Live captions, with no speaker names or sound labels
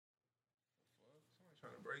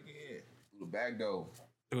The back door.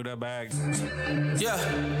 Through that bag. Yeah.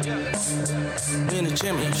 We in the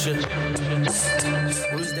championship.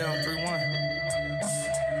 Who's down 3-1?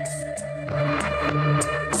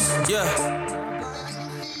 Yeah.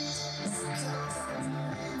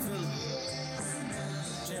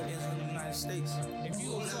 Champions in the United States. If you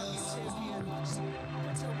a fucking champion,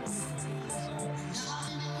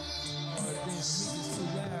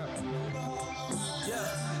 yeah.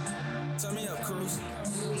 Turn me up, Cruz.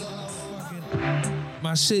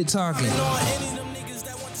 My shit talking.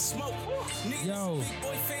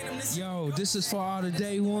 Yo, this is for all the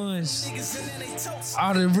day ones,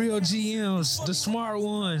 all the real GMs, the smart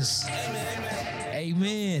ones.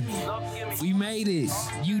 Amen. We made it.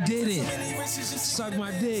 You did it. Suck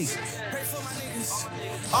my dick.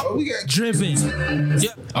 Oh, we got Dripping.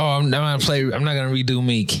 Oh, I'm not gonna redo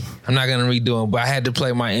Meek. I'm not gonna redo him, but I had to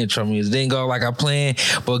play my intro music. Didn't go like I planned,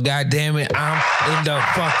 but goddamn it, I'm in the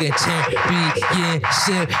fucking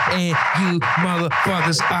championship, and you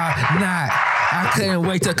motherfuckers are not. I couldn't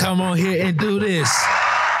wait to come on here and do this.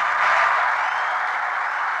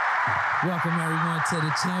 Welcome everyone to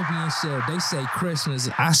the championship. They say Christmas.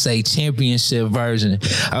 I say championship version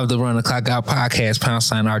of the Run the Clock Out podcast. #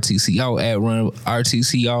 RTCO at Run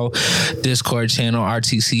RTCO Discord channel,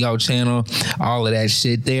 RTCO channel, all of that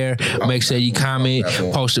shit there. Make sure you comment,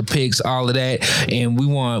 post the pics, all of that. And we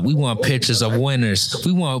want pictures of winners.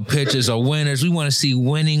 We want pictures of winners. We want to see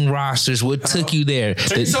winning rosters. What took you there?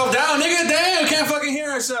 Take yourself down, nigga. Damn, can't fucking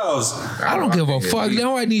hear ourselves. I don't give a fuck.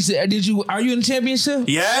 Nobody needs to. Are you in the championship?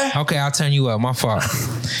 Yeah. Okay, I'll turn you up. My fault.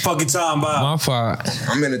 Fucking talking about. My fault.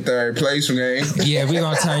 I'm in the third place game. Yeah, we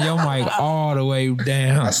gonna turn your mic all the way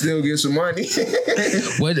down. I still get some money.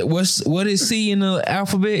 What is C in the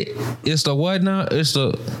alphabet? It's the what now? It's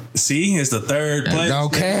the C is the third place.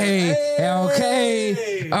 Okay. Hey,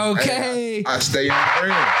 I stay on the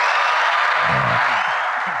rim.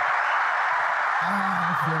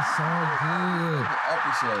 I feel so good.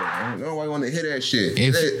 Episode. Nobody want to hear that shit.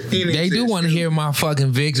 If they do want to hear my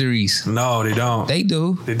fucking victories. No, they don't. They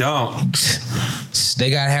do. They don't. They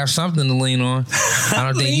gotta have something to lean on. I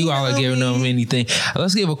don't think you all are giving them anything.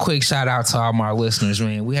 Let's give a quick shout out to all my listeners,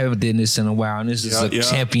 man. We haven't done this in a while, and this is a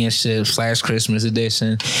championship / Christmas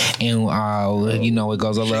edition. And you know, it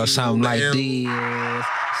goes a little something like this.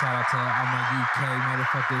 Shout out to all my UK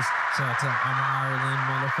motherfuckers. Shout out to all my Ireland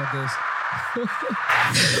motherfuckers.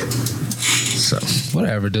 So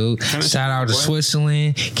whatever, dude. Shout out to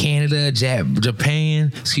Switzerland, Canada,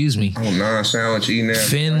 Japan. Excuse me. Oh, non-sandwich eating that.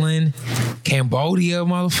 Finland, Cambodia,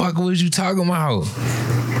 motherfucker. What you talking about?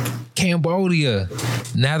 Cambodia,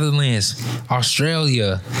 Netherlands,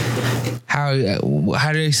 Australia. How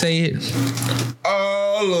do they say it?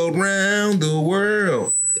 All around the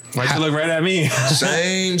world. Why'd you look right at me?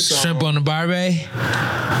 Same song. Shrimp on the Barbie.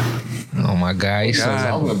 Oh my God! What are you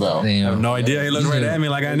talking about? Damn. I have no idea. He looked right at me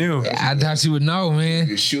like I knew. I thought you would know, man.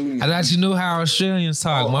 You're shooting. I thought you knew how Australians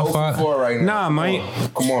talk. My fault. Right now. Nah, mate.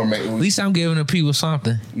 Come on, mate. At least I'm giving the people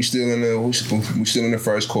something. We still in the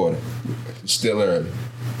first quarter. It's still early.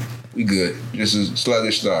 We good. Just a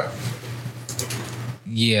sluggish start.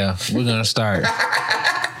 Yeah, we're gonna start.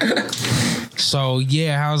 So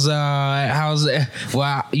yeah, how's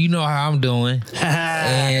well, you know how I'm doing,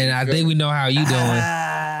 and I think we know how you doing.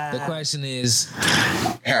 The question is,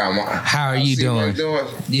 how are you doing?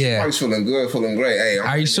 Yeah, I'm feeling good, feeling great. Hey, I'm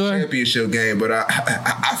are you in sure? the championship game, but I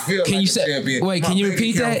feel can like you a say, champion. Wait, can you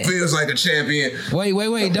repeat that? Feels like a champion.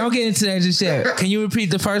 Wait, don't get into that just yet. Can you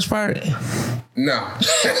repeat the first part? No.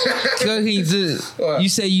 You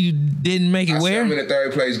say you didn't make it where? I'm in the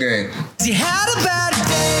third place game. You had a bad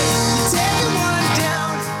day, you take one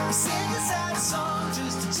down. You sing a sad song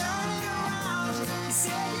just to turn it around. You say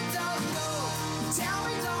you don't know, you tell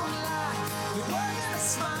me don't lie. You're working a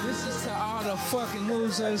smile. This is to all the fucking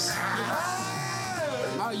losers.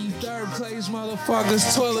 All you third place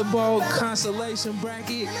motherfuckers, toilet bowl, consolation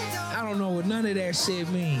bracket. I don't know what none of that shit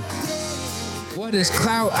mean. What is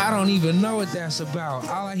clout? I don't even know what that's about.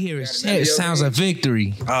 All I hear is chant sounds of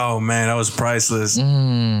victory. Oh man, that was priceless.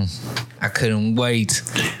 I couldn't wait.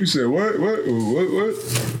 You said what?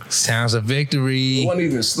 Sounds of victory. It wasn't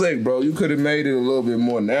even slick, bro. You could have made it a little bit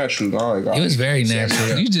more natural. It was very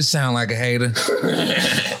natural. You just sound like a hater.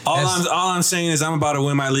 All I'm saying is I'm about to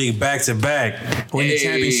win my league back to back. Win the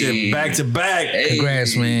championship back to back.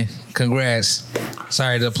 Congrats, man. Congrats.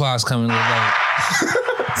 Sorry, the applause coming a little late.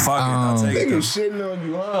 Fuck it, I'll take it. Nigga shitting on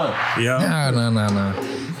you, huh? Yeah.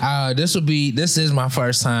 No. This is my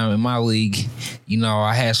first time in my league. You know,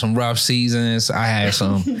 I had some rough seasons. I had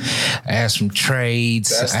some trades.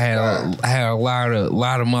 That's I had a lot of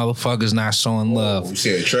motherfuckers not showing love. You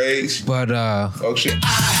said trades? But Oh shit.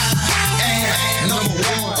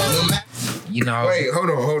 you know, Wait, hold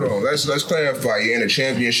on. Let's clarify. You're in a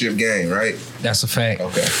championship game, right? that's a fact.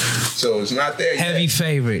 Okay. So it's not there Heavy yet.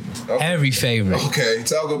 favorite. Okay. Heavy favorite. Okay,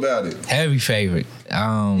 talk about it. Heavy favorite.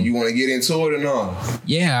 You want to get into it or not?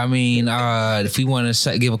 Yeah, I mean, if we want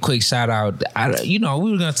to give a quick shout out, we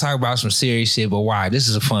were gonna talk about some serious shit, but why? This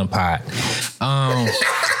is a fun pod.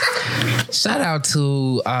 Shout out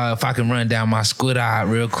to if I can run down my squad out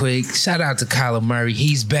real quick. Shout out to Kyler Murray.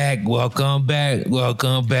 He's back. Welcome back.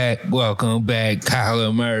 Kyler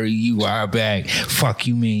Murray, you are back. Fuck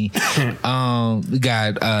you, mean. We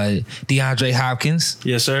got DeAndre Hopkins.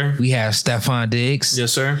 Yes, sir. We have Stephon Diggs.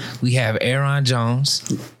 Yes, sir. We have Aaron Jones.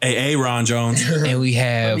 A Ron Jones. And we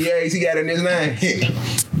have Yeah, he got in his name.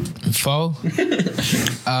 Foe.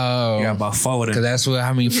 Yeah, about 4 of Because them. that's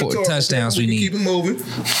how many touchdowns we can need. Keep it moving.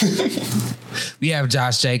 We have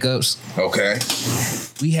Josh Jacobs. Okay.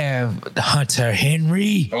 We have Hunter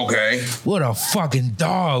Henry. Okay. What a fucking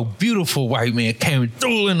dog. Beautiful white man came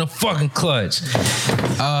through in the fucking clutch.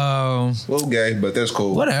 Okay, but that's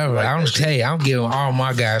cool. Whatever. I'm giving all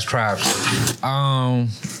my guys props. And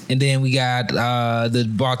then we got the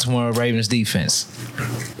Baltimore Ravens defense.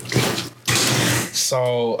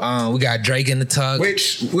 So we got Drake in the tug.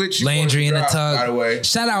 Which Landry in the drop, tug. by the way.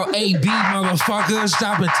 Shout out AB motherfuckers.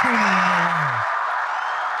 Stop it tuning in.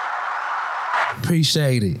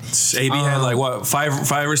 Appreciate it. AB had like what,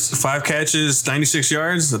 five catches, 96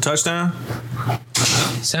 yards, a touchdown.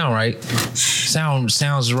 Sound right.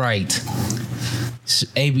 Sounds right.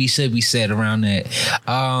 AB should be set around that.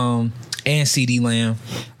 And CD Lamb.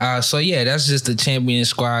 So yeah, that's just the champion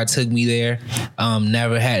squad. Took me there.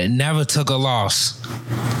 Never took a loss.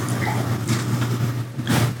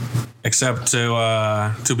 Except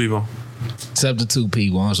to 2 people. Except the 2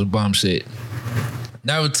 people on some bum shit.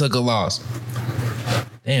 Never took a loss.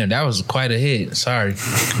 Damn, that was quite a hit. Sorry.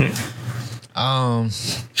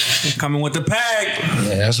 Coming with the pack.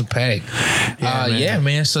 Yeah, that's a pack.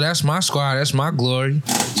 Man. So that's my squad. That's my glory.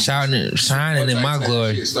 Shining in my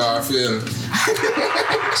glory. Shit start feeling.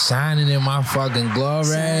 Shining in my fucking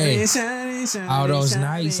glory. All those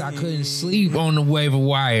nights I couldn't sleep on the waiver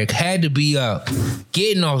wire. Had to be up.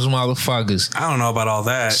 Getting those motherfuckers. I don't know about all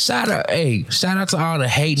that. Shout out to all the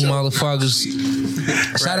hating motherfuckers.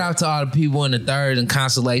 Shout out to all the people in the third and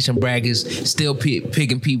consolation brackets still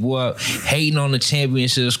picking people up, hating on the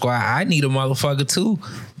championship squad. I need a motherfucker too.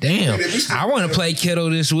 Damn. I want to play Kittle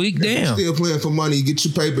this week. Damn. Still playing for money. Get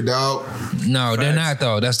your paper, dog. No, they're not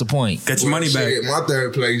though. That's the point. Get your money back. Shit, my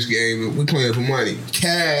third place game, we playing for money.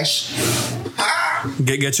 Cash.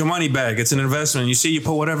 Get your money back. It's an investment. You see, you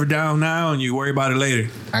put whatever down now and you worry about it later.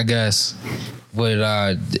 I guess. But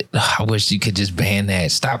I wish you could just ban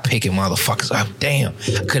that. Stop picking motherfuckers up. Damn.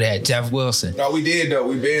 I could have had Jeff Wilson. No, we did though.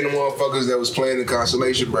 We banned the motherfuckers that was playing the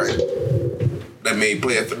consolation bracket. That made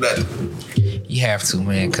play for nothing. You have to,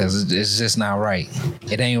 man, because it's just not right.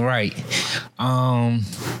 It ain't right.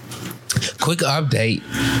 Quick update.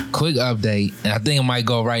 And I think I might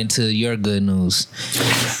go right into your good news.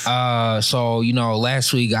 So,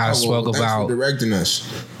 last week I spoke thanks about... for directing us.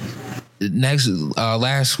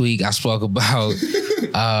 Last week I spoke about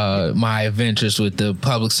my adventures with the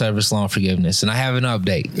public service loan forgiveness, and I have an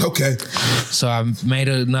update. Okay. So I made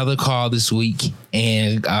another call this week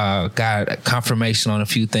and got confirmation on a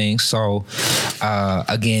few things. So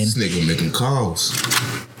again, This nigga making calls.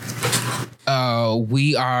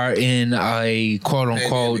 we are in a quote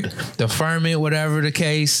unquote deferment, whatever the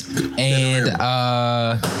case, and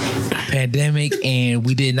pandemic, and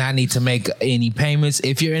we did not need to make any payments.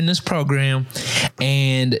 If you're in this program,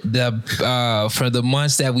 and for the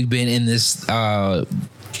months that we've been in this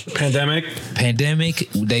Pandemic,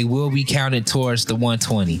 they will be counted towards the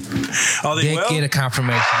 120. Oh, they Did will? get a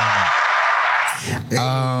confirmation on that.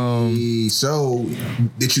 So,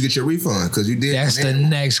 did you get your refund? Because you did. That's the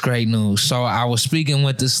next great news. So I was speaking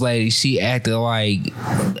with this lady. She acted like,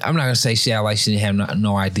 I'm not gonna say she acted like she didn't have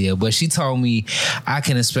no idea, but she told me I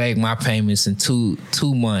can expect my payments in two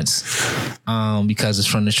months because it's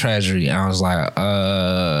from the Treasury. And I was like,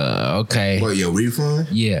 okay. What, your refund?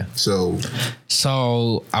 Yeah. So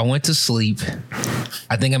I went to sleep.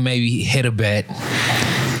 I think I maybe hit a bet.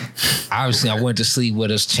 obviously I went to sleep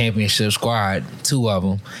with a championship squad, 2 of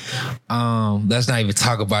them. Let's not even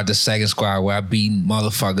talk about the second squad where I beat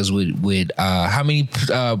motherfuckers with how many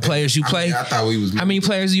players you play? I thought we was. How many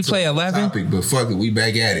players do you play? 11? Topic, but fuck it, we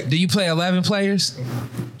back at it. Do you play 11 players?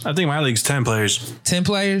 I think my league's 10 players. 10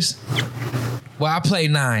 players? Well, I play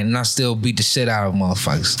 9 and I still beat the shit out of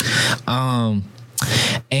motherfuckers. I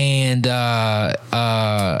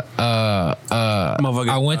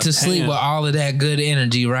went to sleep with all of that good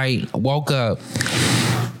energy, right? Woke up.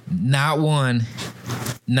 Not 1,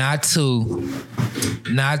 not 2,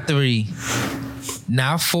 not 3,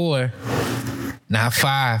 not 4, not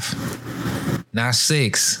 5, not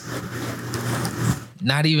 6,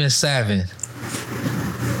 not even 7.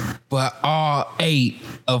 But all 8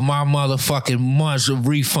 of my motherfucking months of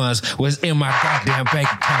refunds was in my goddamn bank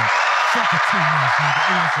account. Fuck it, 2 months,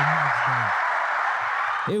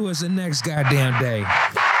 nigga. It was the next goddamn day.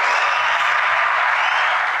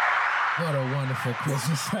 What a wonderful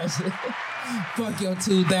Christmas present. Fuck your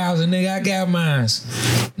 2,000, nigga. I got mines.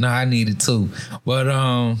 No, I needed 2. But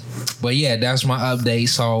yeah, that's my update.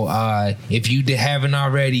 So if you haven't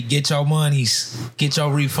already, get your monies. Get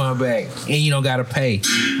your refund back. And you don't gotta pay.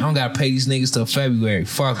 I don't gotta pay these niggas till February.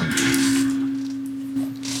 Fuck them.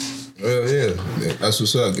 Yeah, that's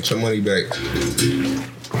what's up. Get your money back.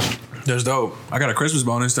 That's dope. I got a Christmas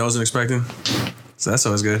bonus that I wasn't expecting. So that's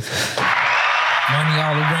always good. Money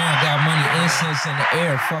all around. Got money incense in the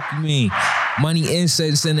air. Fuck you mean? Money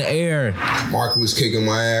incense in the air. Mark was kicking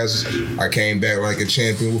my ass. I came back like a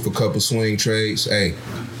champion with a couple swing trades. Hey,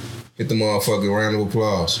 hit the motherfucking round of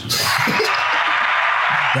applause.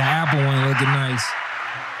 The Apple one looking nice.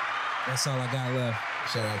 That's all I got left.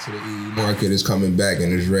 Shout out to the EE market. It's coming back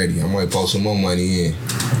and it's ready. I might post some more money in.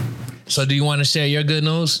 So do you want to share your good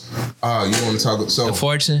news? You want to talk? So The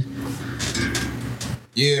fortune?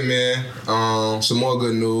 yeah, man. Some more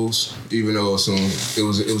good news. Even though it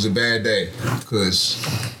was a bad day, cause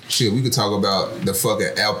shit, we could talk about the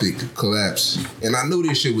fucking Epic collapse, and I knew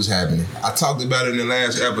this shit was happening. I talked about it in the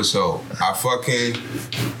last episode. I fucking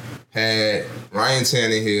had Ryan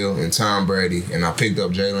Tannehill and Tom Brady, and I picked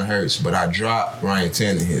up Jalen Hurts, but I dropped Ryan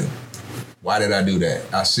Tannehill. Why did I do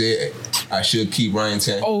that? I said I should keep Ryan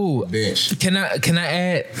Tannehill bench. Can I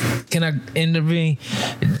add? Can I intervene?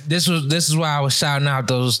 This is why I was shouting out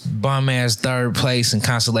those bum ass 3rd place and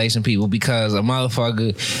consolation people, because a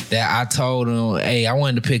motherfucker that I told him, hey, I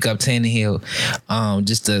wanted to pick up Tannehill,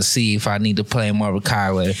 just to see if I need to play more of a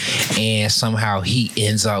Kyler, and somehow he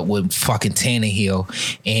ends up with fucking Tannehill,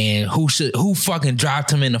 and who fucking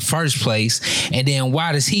dropped him in the first place, and then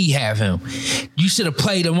why does he have him? You should have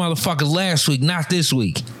played the motherfucker last week, not this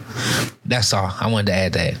week. That's all. I wanted to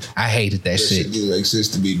add that. I hated that shit. That shit didn't make sense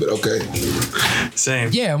to me, but okay.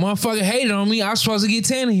 Same. Yeah, motherfucker hated on me. I was supposed to get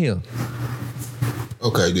Tannehill.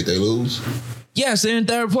 Okay, did they lose? Yes, they're in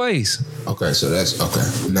 3rd place. Okay, so that's okay.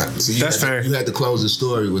 That's fair. You had to close the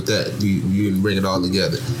story with that. You didn't bring it all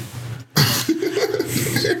together.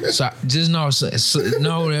 So just know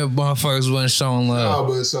that motherfuckers wasn't showing love.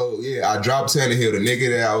 No, but so yeah, I dropped Tannehill, the nigga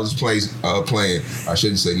that I was playing. I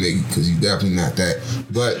shouldn't say nigga because he's definitely not that.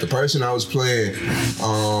 But the person I was playing,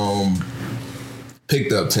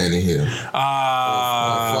 picked up Tannehill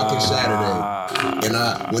on fucking Saturday, and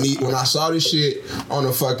when I saw this shit on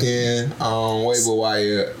the fucking waiver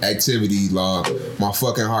wire activity log, my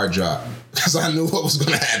fucking heart dropped. Because I knew what was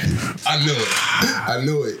going to happen. I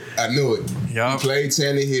knew it. Yup. He played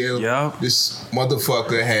Tannehill. Yup. This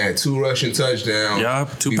motherfucker had 2 rushing touchdowns.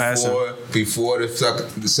 Yup. 2 passing. Before the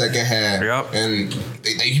second half. Yup. And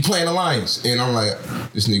he playing the Lions. And I'm like,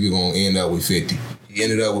 this nigga going to end up with 50. He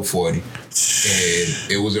ended up with 40. And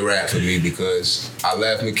it was a wrap for me because I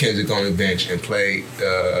left McKenzie on the bench and played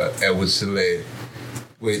Edwards-Helaire,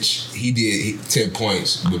 which he did 10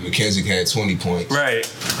 points, but McKenzie had 20 points. Right.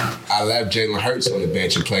 I left Jalen Hurts on the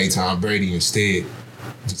bench and played Tom Brady instead.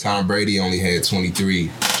 Tom Brady only had 23.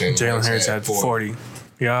 Jalen Hurts had 40.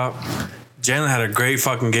 Yup. Jalen had a great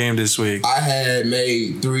fucking game this week. I had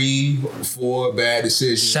made 3-4 bad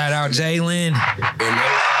decisions. Shout out Jalen. And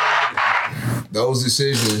those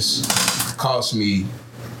decisions cost me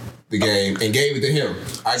the game and gave it to him.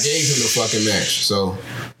 I gave him the fucking match. So,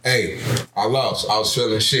 hey, I lost. I was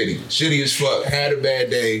feeling shitty. Shitty as fuck. Had a bad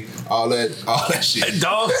day. All that shit.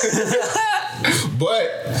 Dog. But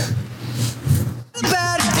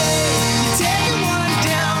Bad day, you take one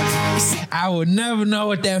down. I would never know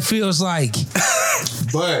what that feels like.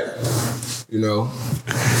 But You know,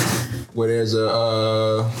 where there's a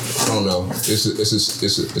I don't know.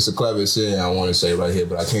 It's a clever saying I want to say right here,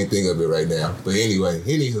 but I can't think of it right now. But anyway,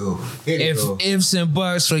 anywho. Ifs and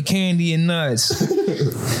buts for candy and nuts.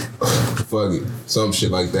 Fuck it, some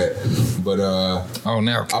shit like that. But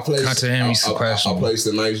Now I placed I placed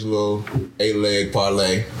a nice little 8-leg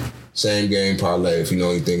parlay, same game parlay. If you know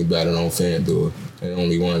anything about it on FanDuel, they're the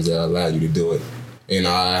only ones that allow you to do it. And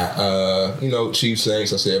I, Chiefs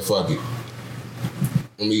Saints. I said fuck it.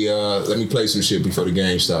 Let me play some shit before the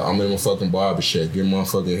game start. I'm in my fucking barbershop, get my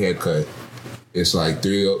fucking haircut. It's like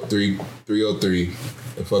 3:03.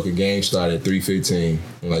 The fucking game started at 3:15.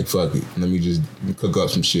 I'm like, fuck it. Let me just cook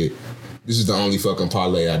up some shit. This is the only fucking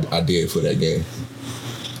parlay I did for that game.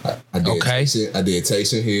 I did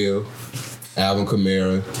Taysom Hill, Alvin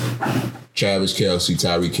Kamara, Travis Kelce,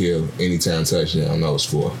 Tyreek Hill, anytime touchdown. That was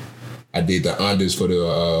 4. I did the unders for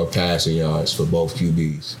the passing yards for both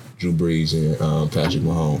QBs. Drew Brees and Patrick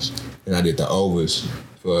Mahomes. And I did the overs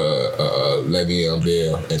for Le'Veon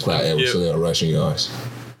Bell and Clyde Edwards-Helaire rushing yards.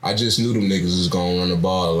 I just knew them niggas was gonna run the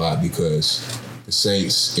ball a lot because the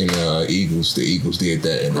Saints and the Eagles did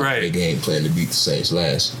that in the game plan to beat the Saints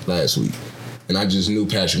last week. And I just knew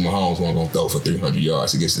Patrick Mahomes wasn't gonna throw for 300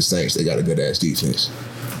 yards against the Saints. They got a good ass defense.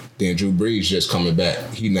 Then Drew Brees just coming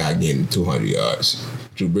back. He not getting 200 yards.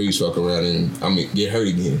 Drew Brees fuck around and get hurt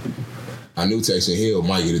again. I knew Taysom Hill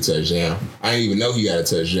might get a touchdown. I didn't even know he got a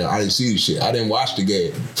touchdown. I didn't see the shit. I didn't watch the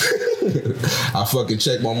game. I fucking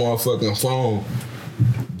checked my motherfucking phone.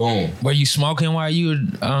 Boom. Were you smoking while you were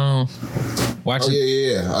watching?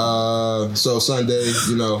 Oh yeah. So Sunday,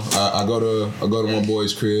 I go to my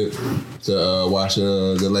boy's crib to watch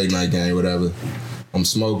the late night game, whatever. I'm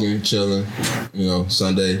smoking, chilling.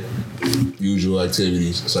 Sunday, usual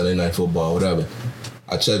activities, Sunday night football, whatever.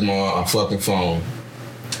 I check my fucking phone.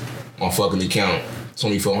 My fucking account,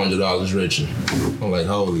 $2,400 richer. I'm like,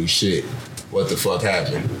 holy shit, what the fuck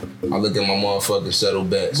happened? I look at my motherfucking settled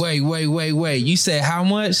bets. Wait. You said how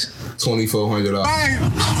much? $2,400. Hey,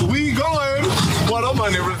 we going. What a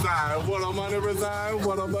money reside. What a money reside.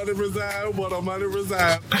 What a money reside. What a money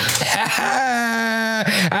reside.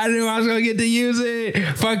 I knew I was gonna get to use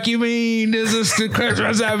it. Fuck you mean? This is the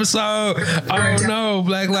Christmas episode. Oh no,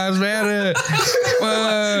 Black Lives Matter.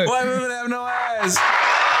 White women have no eyes.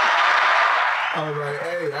 I was like,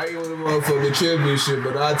 hey, I ain't on the motherfucking championship,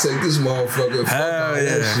 but I'll take this motherfucker. Hell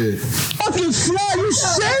yeah. That shit. Fucking fly, you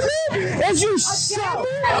shit me? As you shit me?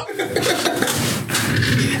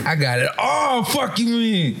 I got it. Oh, fuck you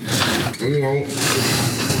mean?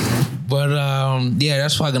 But yeah,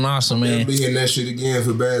 that's fucking awesome, man. I'll be hitting that shit again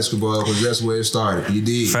for basketball because that's where it started. You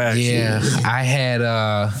did. Facts. Yeah, I had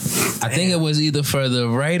I think it was either for the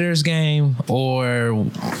Raiders game or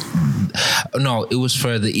no, it was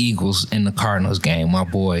for the Eagles and the Cardinals game, my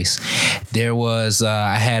boys. There was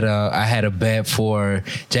I had a bet for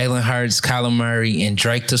Jalen Hurts, Kyler Murray, and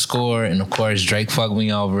Drake to score, and of course Drake fucked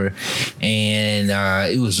me over, and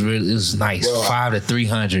it was nice, 5 to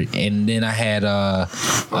 300, and then I had I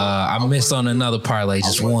missed on another parlay,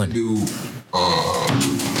 just one. Do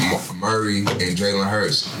Murray and Jalen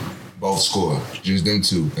Hurts both score, just them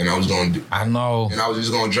two, and I was gonna do. I know. And I was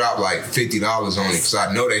just gonna drop like $50 on it because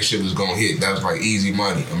I know that shit was gonna hit. That was like easy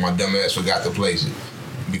money, and my dumb ass forgot to place it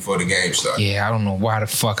before the game started. Yeah, I don't know why the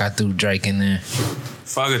fuck I threw Drake in there.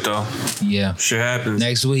 Fuck it though. Yeah. Shit happens.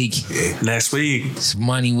 Next week. Yeah. Next week. It's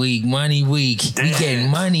money week. Damn. We getting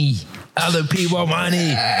money. Other people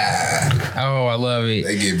money. Oh, I love it.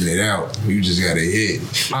 They giving it out. You just gotta hit.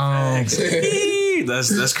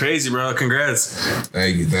 That's crazy, bro. Congrats.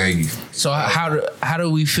 Thank you. So how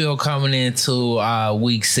do we feel coming into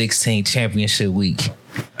week 16 championship week?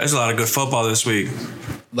 There's a lot of good football this week.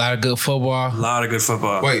 A lot of good football.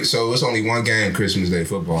 Wait, so it's only one game, Christmas Day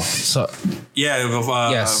football. So Yeah,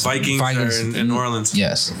 yes, Vikings are in New Orleans.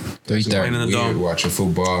 Yes, Playing 3:30. in the Weird dome. watching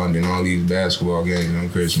football and then all these basketball games on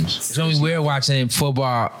Christmas. It's gonna be weird watching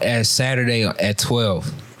football at Saturday at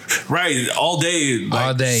 12. Right, all day.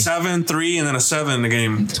 All day. 7, 3, and then a 7 in the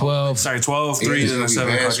game. 12. Sorry, 12, And 3, it's and then a gonna 7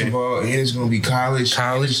 be o'clock game. basketball and it's gonna be college.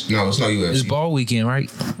 No, it's not UFC. It's ball weekend,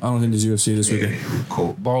 right? I don't think there's UFC this weekend.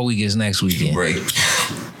 Cool. Ball week is next weekend. Break.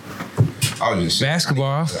 I was just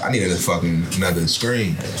Basketball. I needed another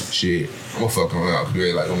screen. Shit. I'm gonna fucking out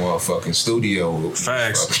create like a motherfucking studio.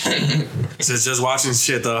 Facts. It's just watching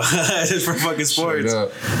shit though. Just for fucking Straight sports.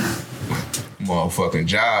 up. Motherfucking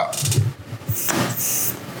job.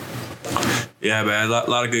 Yeah, man, a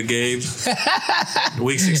lot of good games.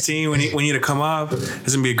 Week 16, we need to come up.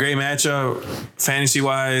 It's gonna be a great matchup, fantasy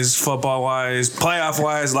wise, football wise, playoff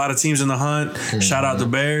wise. A lot of teams in the hunt. Shout out the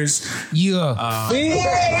Bears. Yeah.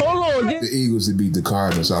 The Eagles to beat the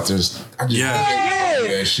Cardinals out there.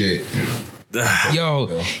 That shit.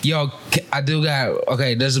 Yo, I do got,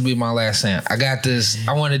 okay, this will be my last thing. I got this,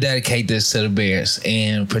 I want to dedicate this to the Bears,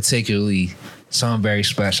 and particularly something very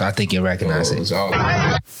special. I think you'll recognize it. It's all-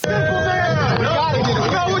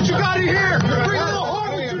 What you got in here? Bring a little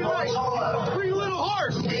heart with you, right? Bring a little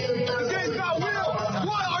heart. The game's got will.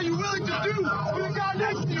 What are you willing to do for the guy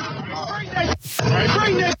next to you?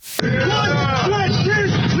 Bring that. One,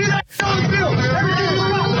 cheers. Leave that on the field. Everything is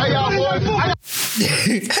wrong. Hey, y'all,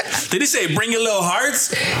 boys. Did he say bring your little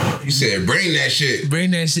hearts? You said bring that shit.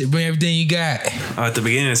 Bring that shit, bring everything you got. Oh, at the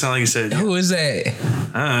beginning, it sounded like you said, Who is that?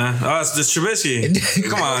 oh, it's just Trubisky.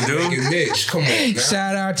 Come on, dude. Nigga Mitch, come on, man.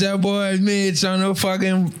 Shout out to that boy Mitch on the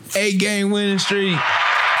fucking 8-game winning streak.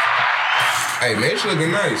 Hey, Mitch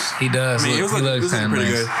looking nice. He does. I mean, it was he looking looks kind of pretty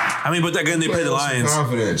nice. good. I mean, but that good, they played the With some Lions.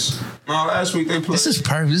 confidence. No, last week they played. This is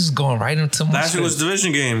perfect. This is going right into my Last week was a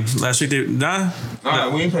division game. Last week, we we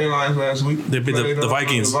ain't played Lions last week. They beat the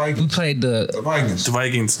Vikings. We played The the Vikings. the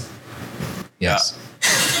Vikings. yes.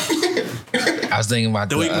 I was thinking about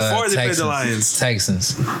The week before they played Texans. the Lions.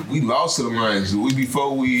 Texans. We lost to the Lions the week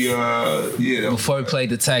before we Before we played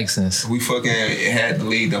the Texans we fucking had to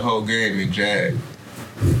lead the whole game in Jag.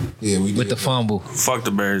 Yeah, we did. with the fumble. Fuck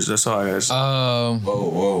the Bears. That's all I got.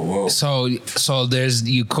 Whoa. So there's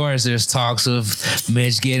of course there's talks of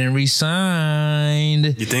Mitch getting re-signed.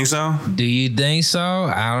 You think so? Do you think so?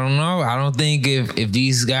 I don't know. I don't think if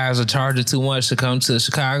these guys are charging too much to come to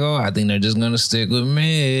Chicago, I think they're just gonna stick with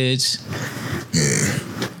Mitch.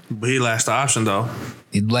 But he last option though.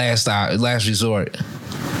 Last resort.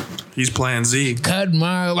 He's playing Z. Cut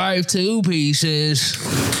my life to pieces.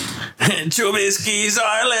 Trubisky's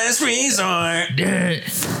our last resort.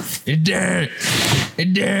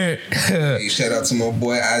 Hey, shout out to my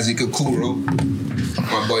boy Isaac Okuro.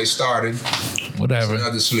 My boy started. Whatever.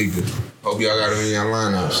 Another sleeper. Hope y'all got him in your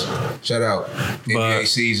lineups. Shout out. NBA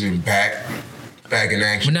season back in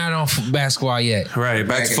action. We're not on basketball yet. Right,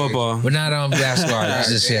 back to football. We're not on basketball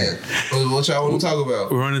just yet. What y'all want to talk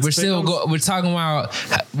about? We're running. We're still we're talking about.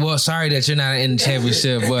 Well, sorry that you're not in the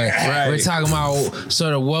championship, but we're talking about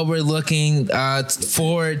sort of what we're looking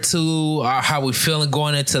forward to, how we feeling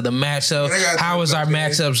going into the matchup. How is our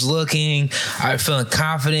matchups looking? Are you feeling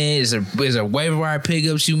confident? Is there waiver wire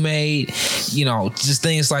pickups you made? You know, just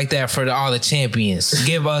things like that for all the champions.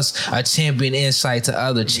 Give us a champion insight to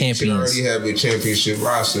other You champions. already have a championship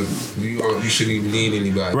roster. You shouldn't even need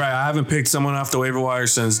anybody. Right, I haven't picked someone off the waiver wire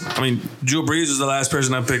since. I mean, Drew Brees was the last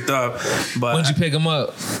person I picked up. But When'd you pick him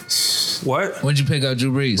up? what? When'd you pick up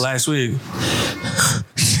Drew Brees? Last week.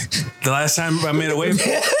 The last time I made a waiver.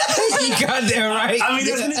 You got that right. I mean,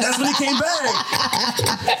 that's when he came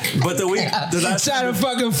back. But the last Try to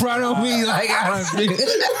fucking front on me like I don't think.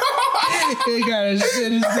 He got a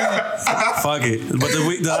shit his ass. fuck it. But the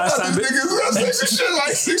last time. I said some shit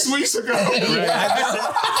like 6 weeks ago.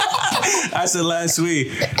 I said last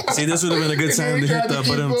week. See, this would have been a good time to hit the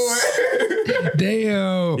but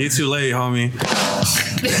Damn. you're too late, homie.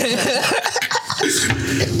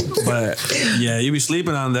 But yeah, you be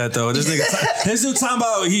sleeping on that though. This dude talking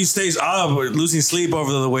about he stays up or losing sleep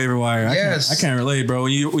over the waiver wire. I can't relate, bro.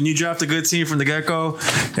 When you draft a good team from the get go,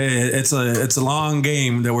 it's a long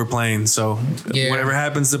game that we're playing. So whatever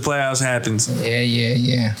happens, the playoffs happens.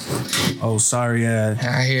 Yeah. Oh, sorry,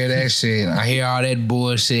 I hear that shit. I hear all that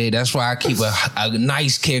bullshit. That's why I keep a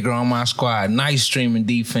nice kicker on my squad. Nice streaming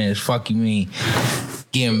defense. Fuck you mean?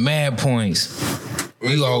 Getting mad points.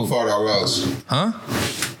 It's your fault I lost. Huh?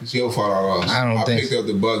 It's your fault I lost. I picked up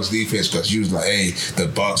the Bucks defense because you was like, hey, the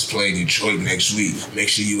Bucks play Detroit next week. Make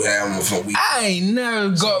sure you have them for week. I ain't never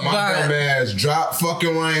got My dumb by. ass dropped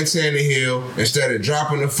fucking Ryan Tannehill instead of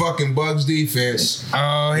dropping the fucking Bucks defense.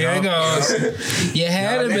 Oh, here it goes. You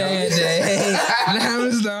had a bad day. Now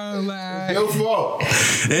it's don't lie. Your fault.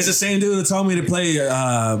 It's the same dude that told me to play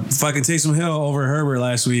fucking Taysom Hill over Herbert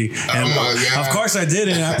last week. And Oh my God. of course I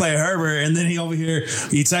didn't. I played Herbert, and then he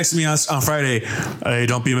texted me on Friday, hey,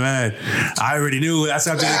 don't be mad. I already knew. That's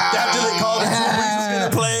after they called him was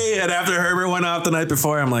gonna play, and after Herbert went off the night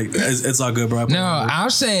before, I'm like, it's all good, bro. No, I'm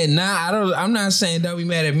saying I'm not saying don't be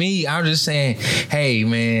mad at me. I'm just saying, hey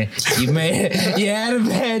man, you had a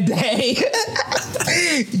bad day.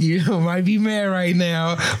 You might be mad right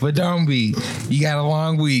now, but don't be. You got a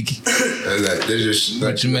long week.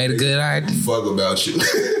 But you made a good idea. Fuck about you.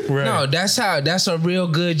 Right. No, that's a real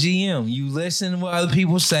good GM. You listen to what other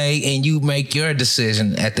people say and you make your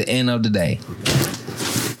decision at the end of the day.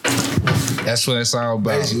 That's what it's all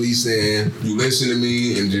about. Basically saying, you listen to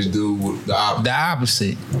me and just do the opposite. The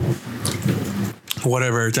opposite.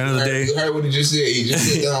 Whatever. At the end of the day, You heard what he just said. He just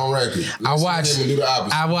said that on record. I Listen to him and do the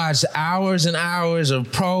opposite. watched hours and hours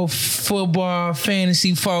of pro football,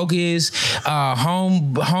 fantasy focus,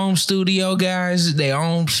 home studio guys. They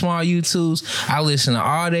own small YouTubes. I listen to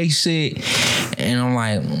all they shit, and I'm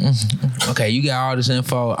like, okay, you got all this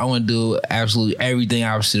info. I want to do absolutely everything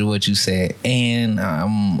opposite of what you said, and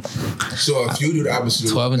So if you do the opposite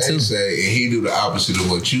of 12 what and they 2. say, and he do the opposite of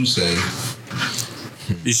what you say,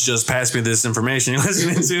 you should just pass me this information you're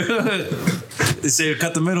listening to. They say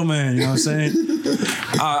cut the middleman, you know what I'm saying?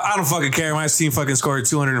 I don't fucking care. My team fucking scored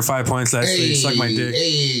 205 points last week. Suck my dick.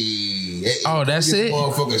 Hey, Oh, that's get it?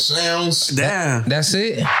 Motherfucking sounds. Damn. that's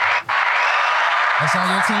it. That's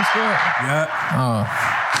how your team scored. Yeah.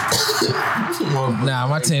 Nah,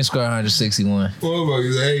 my team scored 161.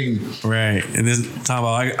 Motherfuckers hating. Right. And then talking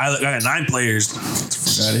about I got 9 players.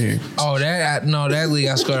 Fuck out of here. Oh, that league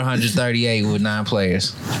I scored 138 with 9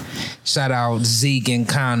 players. Shout out Zeke and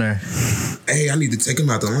Connor. Hey, I need to take him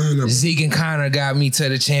out the lineup. Zeke and Connor got me to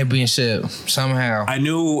the championship somehow. I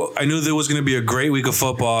knew there was going to be a great week of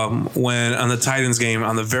football when on the Titans game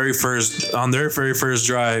on their very first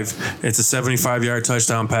drive, it's a 75-yard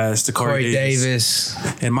touchdown pass to Corey Davis.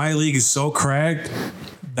 And my league is so cracked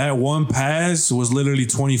that one pass was literally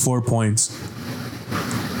 24 points.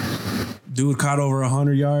 Dude caught over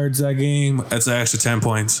 100 yards that game. That's an extra 10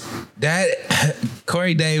 points. That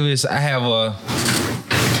Corey Davis,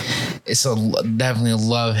 it's definitely a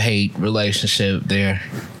love-hate relationship there.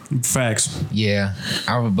 Facts. Yeah,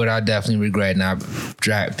 but I definitely regret not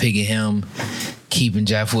picking him, keeping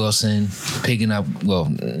Jeff Wilson, picking up, well,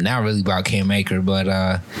 not really about Cam Akers, but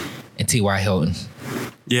and T.Y. Hilton.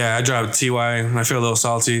 Yeah, I dropped T.Y. I feel a little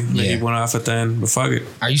salty that he went off at the end, but fuck it.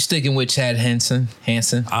 Are you sticking with Chad Hansen?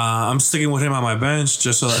 I'm sticking with him on my bench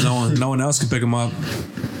just so that no one else can pick him up.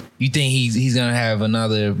 You think he's gonna have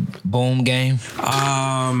another boom game?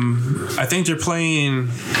 I think they're playing.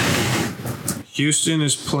 Houston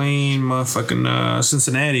is playing motherfucking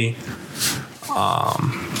Cincinnati.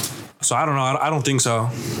 So I don't know. I don't think so.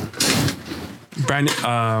 Brandon.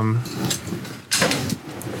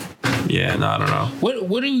 Yeah, no, I don't know.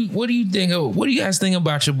 What do you think? What do you guys think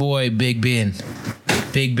about your boy Big Ben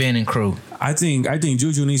and crew? I think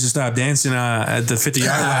Juju needs to stop dancing at the 50-yard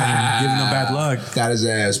line and giving them bad luck. Got his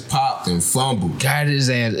ass popped and fumbled. Got his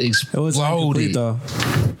ass It was incomplete exploded. though.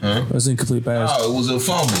 Huh? It was an incomplete pass. Oh, it was a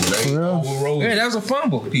fumble. They overruled Yeah, it. that was a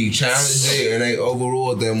fumble. He challenged it and they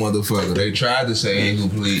overruled that motherfucker. They tried to say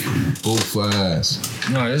incomplete. Both for us.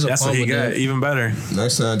 No, there's a That's what fumble. he got. there. Even better.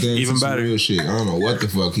 Next time, damn, Even some better. real shit. I don't know what the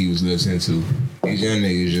fuck he was listening to. These young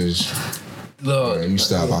niggas just. Let me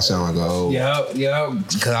stop. I sound like an old. Yep.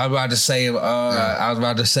 Cause I was about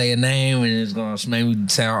to say, a name and it's gonna make me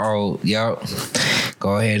sound old. Yep.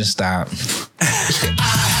 Go ahead and stop.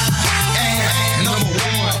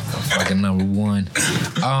 Fucking number one.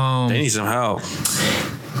 They need some help.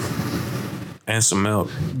 And some milk.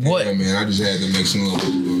 What? Yeah, man, I just had to make some little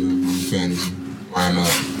fantasy. Line up.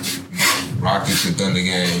 Rockets and Thunder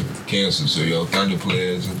game canceled, so yo, Thunder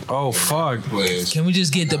players. Oh, fuck. Players. Can we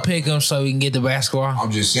just get the pick 'em so we can get the basketball? I'm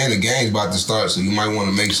just saying the game's about to start, so you might want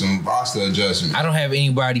to make some roster adjustments. I don't have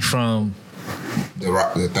anybody from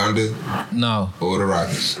The Thunder no. or the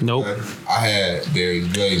Rockets. Nope. I had Darius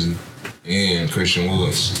Blazey and Christian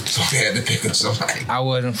Woods, so I had to pick up somebody. I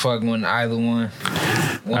wasn't fucking with either one.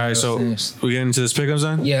 All right, so we get into this pick'ems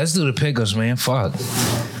then? Yeah, let's do the pickers, man. Fuck.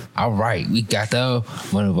 All right, we got the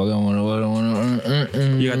motherfucker.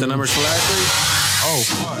 You got the numbers for last week? Oh,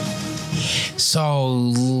 fuck. So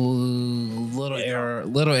little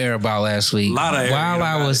error about last week. Lot of error, While you know,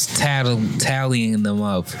 I was tallying them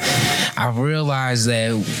up, I realized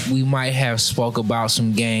that we might have spoke about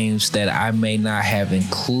some games that I may not have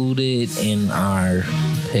included in our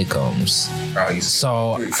pick'ems.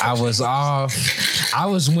 So I was off. I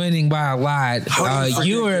was winning by a lot.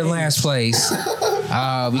 You were in last place.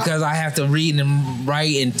 because I have to read and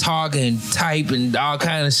write and talk and type and all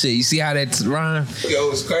kind of shit. You see how that's rhyme? Yo,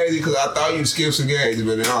 it's crazy because I thought you skipped some games,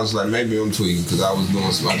 but then I was like, maybe I'm tweaking because I was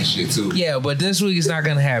doing some other shit too. Yeah, but this week it's not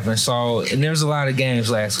gonna happen. So, and there was a lot of games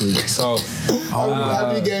last week. So, How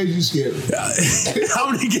many games you skipped? How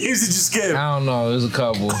many games did you skip? I don't know. It was a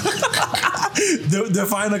couple.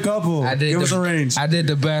 Define a couple. Give us a range. I did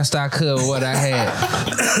the best I could with what I had.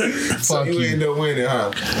 So you ended up winning,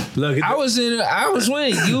 huh? Look, I was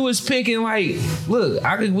winning. You was picking like, look,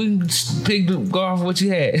 we can pick go off what you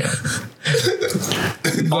had. you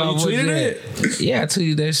tweeted it? Yeah, I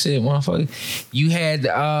tweeted that shit, motherfucker. You had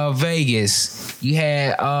Vegas. You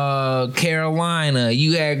had Carolina.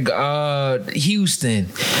 You had Houston.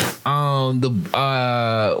 The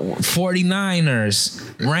 49ers.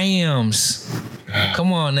 Rams.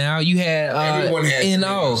 Come on now. You had Everyone had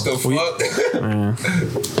NO. the fuck?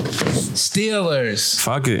 Steelers.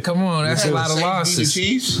 Fuck it. Come on, that's a lot of Saints beat losses. The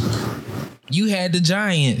Chiefs? You had the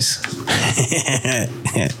Giants.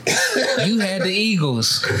 You had the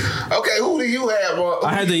Eagles. Okay, who do you have?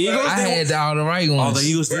 I had the Eagles? I had all the right ones. Oh, the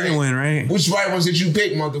Eagles didn't win, right? Which right ones did you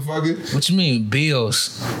pick, motherfucker? What you mean,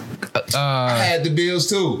 Bills? I had the Bills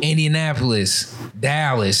too. Indianapolis,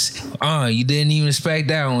 Dallas. You didn't even expect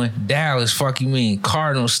that one. Dallas, fuck you mean?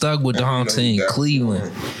 Cardinals stuck with the home team.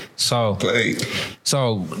 Cleveland. So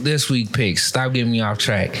this week picks. Stop getting me off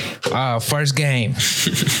track. First game.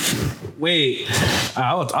 Wait,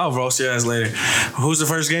 I'll roast your ass later. Who's the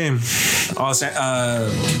first game?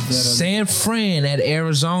 San Fran at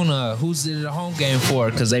Arizona. Who's it a home game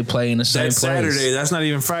for? Because they play in the same That's place. Saturday. That's not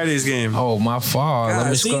even Friday's game. Oh, my fault.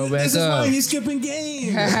 Let me scroll back This is up. why he's skipping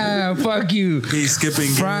games. Fuck you. He's skipping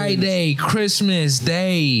games. Friday, Christmas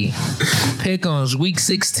Day. Pick'ems, week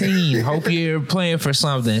 16. Hope you're playing for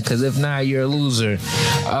something, because if not, you're a loser.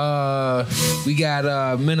 We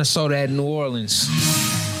got Minnesota at New Orleans.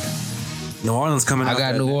 New Orleans coming out. I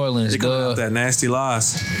got New Orleans. They coming out that nasty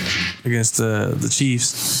loss against the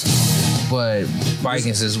Chiefs. But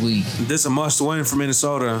Vikings is weak. This is a must win for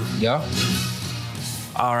Minnesota. Yeah.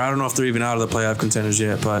 Or I don't know if they're even out of the playoff contenders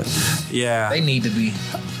yet, but yeah. They need to be.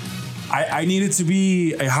 I need it to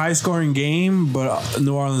be a high scoring game, but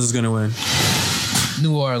New Orleans is going to win.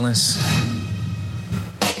 New Orleans.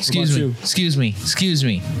 Excuse me.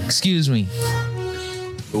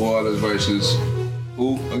 New Orleans versus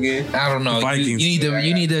who again? I don't know. You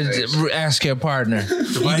need to ask your partner.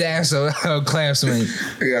 You need to ask a classmate.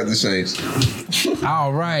 I got the Saints.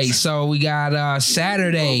 All right, so we got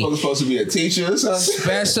Saturday. I'm supposed to be a teacher or something.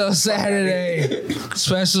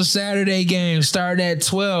 Special Saturday game starting at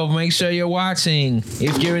 12. Make sure you're watching.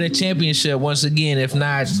 If you're in a championship, once again. If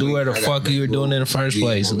not, do what the fuck you were doing in the first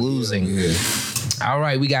place, losing. Yeah. All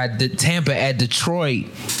right, we got the Tampa at Detroit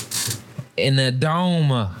in the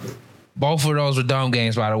Dome. Both of those were dome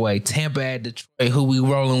games, by the way. Tampa at Detroit, who we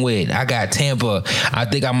rolling with? I got Tampa. I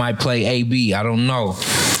think I might play AB. I don't know.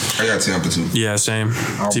 I got Tampa too. Yeah, same.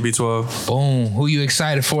 TB12. Boom. Who you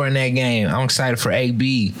excited for in that game? I'm excited for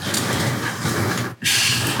AB.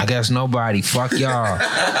 I guess nobody. Fuck y'all.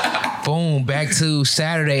 Boom. Back to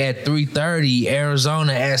Saturday at 3:30.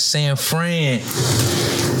 Arizona at San Fran.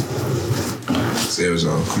 It's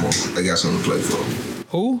Arizona. Come on. They got something to play for.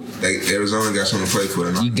 Who? Arizona got something to play for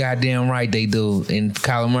tonight. You goddamn right they do. And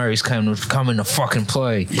Kyler Murray's coming to fucking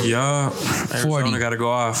play. Yeah. 40. Arizona got to go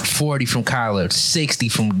off. 40 from Kyler, 60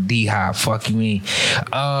 from D-Hop. Fuck you mean.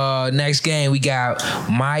 Next game, we got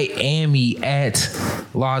Miami at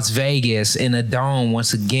Las Vegas in a dome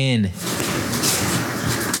once again.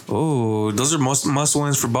 Ooh, those are must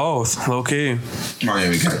wins for both. Low key.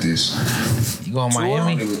 Miami got this. You going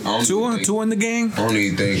Miami? Two in the game? I don't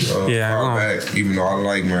even think far back, even though I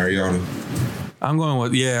like Mariota. I'm going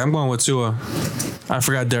with Tua. I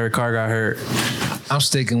forgot Derek Carr got hurt. I'm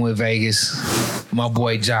sticking with Vegas. My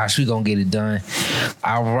boy Josh, we gonna get it done.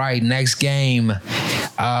 All right, next game.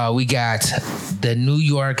 We got the New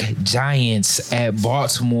York Giants at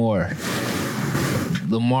Baltimore.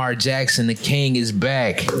 Lamar Jackson, the king, is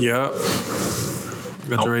back. Yep.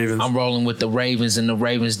 Got the Ravens. I'm rolling with the Ravens and the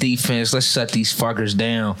Ravens defense. Let's shut these fuckers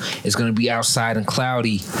down. It's gonna be outside and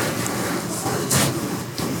cloudy.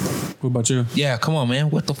 What about you? Yeah, come on, man.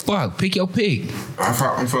 What the fuck? Pick your pick. I'm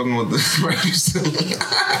fucking with the Ravens.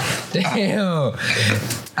 Damn.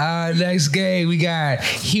 Next game, we got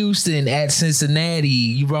Houston at Cincinnati.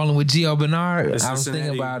 You rolling with Gio Bernard? I was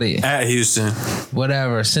thinking about it. At Houston.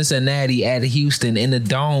 Whatever. Cincinnati at Houston in the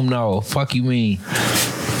dome, no. Fuck you mean.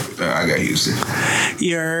 I got Houston.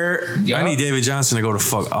 I need David Johnson to go the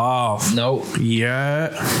fuck off. Nope.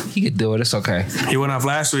 Yeah. He could do it. It's okay. He went off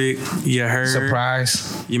last week. You heard.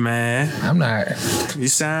 Surprise. You mad? I'm not. You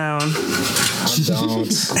sound.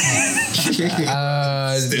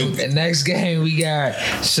 I don't. Next game, we got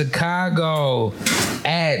Chicago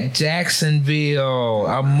at Jacksonville.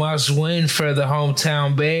 A must-win for the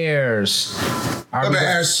hometown Bears. Are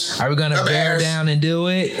we gonna bear down and do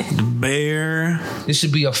it? Bear. This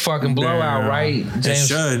should be a fucking blowout, right?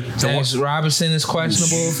 James Robinson is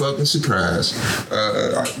questionable. Fucking surprise.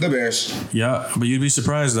 The Bears. Yeah, but you'd be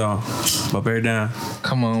surprised though. But bear down.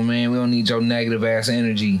 Come on, man. We don't need your negative ass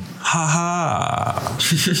energy. Ha ha.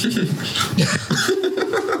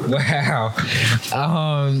 Wow.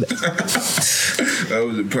 That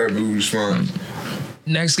was a perfect response.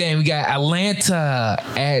 Next game, we got Atlanta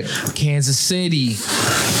at Kansas City.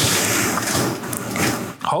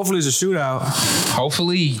 Hopefully it's a shootout.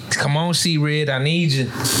 Hopefully. Come on, C-Red. I need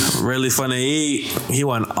you. Really fun to eat. He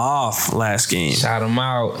went off last game. Shout him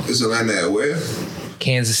out. It's Atlanta at where?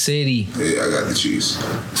 Kansas City. Yeah, I got the Chiefs.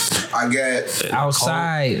 I got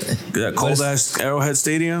outside. That cold ass Arrowhead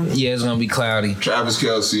Stadium. Yeah, it's gonna be cloudy. Travis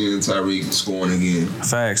Kelce and Tyreek scoring again.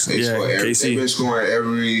 Facts. They've been scoring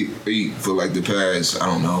every week for like the past, I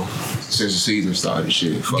don't know, since the season started.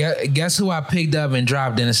 Shit. Guess who I picked up and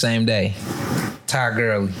dropped in the same day? Ty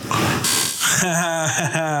Gurley.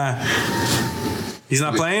 He's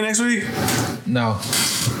not playing next week? No.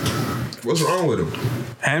 What's wrong with him?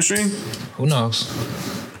 Hamstring? Who knows?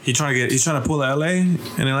 He's trying to pull LA in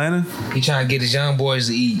Atlanta? He trying to get his young boys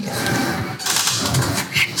to eat.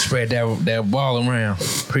 Spread that ball around.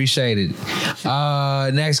 Appreciate it.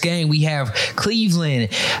 Next game we have Cleveland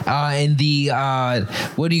in the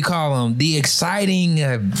what do you call them? The exciting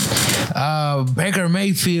Baker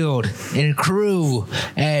Mayfield and crew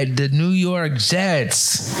at the New York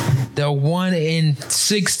Jets. The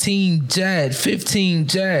 1-16 Jet, 15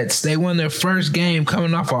 Jets. They won their first game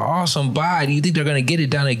coming off an awesome bye. Do you think they're gonna get it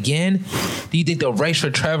done again? Do you think the race for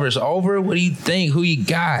Trevor's over? What do you think? Who you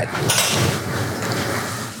got?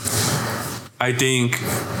 I think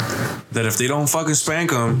that if they don't fucking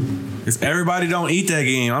spank them, if everybody don't eat that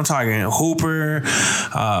game, I'm talking Hooper,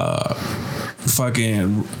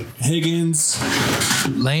 fucking Higgins,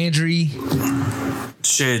 Landry,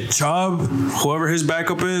 shit, Chubb, whoever his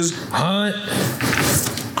backup is, Hunt.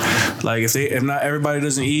 Like if not everybody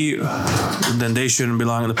doesn't eat, then they shouldn't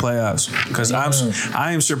belong in the playoffs. Because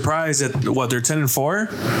I am surprised at what they're 10-4,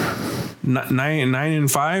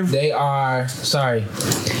 9-5. They are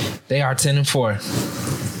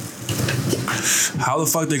 10-4. How the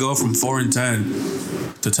fuck they go from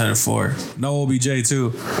 4-10 to 10-4? No OBJ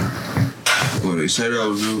too. Well, they said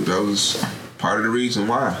that was part of the reason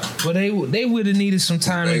why. Well, they would have needed some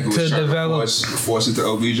time to develop. Force it to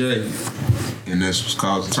OBJ, and that's what's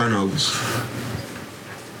causing turnovers.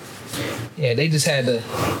 Yeah, they just had to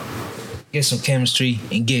get some chemistry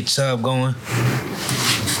and get Chubb going,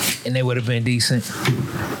 and they would have been decent.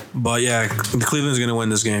 But yeah, Cleveland's gonna win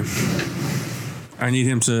this game. I need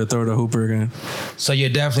him to throw the Hooper again. So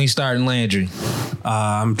you're definitely starting Landry.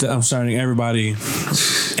 I'm starting everybody,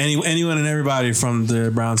 anyone and everybody from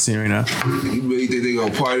the Browns team right now. You really think they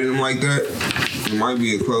gonna party them like that? It might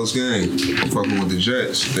be a close game. I'm fucking with the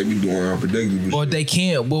Jets. They be doing unpredictable. Well, they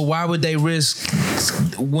can't. Well, why would they risk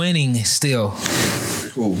winning still?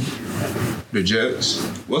 Who? The Jets.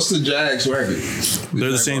 What's the Jags record?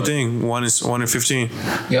 They're the same thing. 1-15.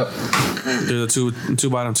 Yep. They're the two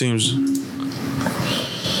bottom teams.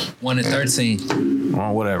 1-13.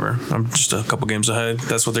 Or whatever. I'm just a couple games ahead.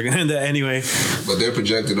 That's what they're gonna end at anyway. But they're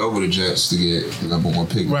projected over the Jets to get the number one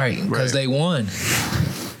pick. Right, because they won.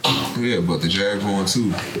 Yeah, but the Jags won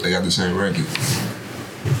too. They got the same record.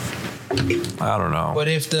 I don't know. But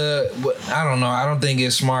I don't know. I don't think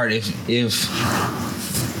it's smart if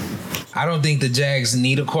I don't think the Jags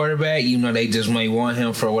need a quarterback. You know, they just may want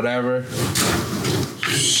him for whatever.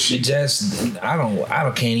 The Jets,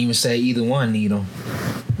 I can't even say either one need him.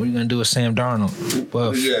 What are you gonna do with Sam Darnold?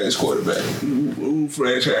 But the Jags quarterback, who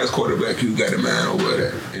franchise quarterback you got a man over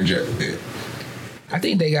there in Jacksonville? I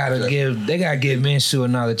think they gotta give Minshew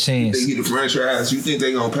another chance. They get the franchise. You think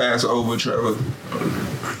they gonna pass over Trevor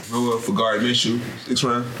Noah for Gardner Minshew 6th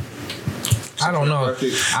round? I don't know.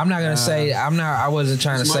 I'm not gonna say. I wasn't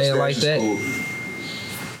trying to say it like that. Cool.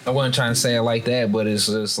 I wasn't trying to say it like that, but it's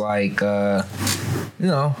just like,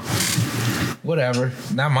 whatever.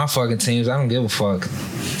 Not my fucking teams. I don't give a fuck.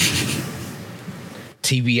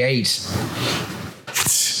 TBH.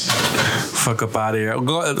 Fuck up out of here.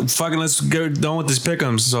 Go, fucking let's get done with this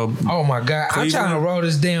pick'ems. So Oh my God, I'm Cleveland? trying to roll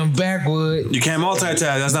this damn backwood. you can't multitask.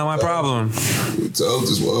 That's not my problem. You told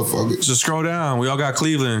this motherfucker. Just scroll down. We all got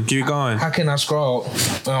Cleveland. Keep it going. How can I scroll?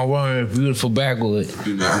 I'm rolling a beautiful backwood.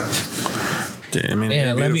 Do not. I mean,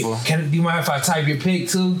 Yeah, let me. beautiful. Do you mind if I type your pick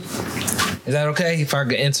too? Is that okay if I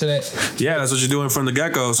can enter that? Yeah, that's what you're doing from the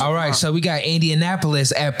get-go. So All right, so we got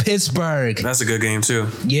Indianapolis at Pittsburgh. that's a good game too.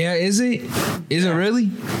 Yeah, is it? Is it really?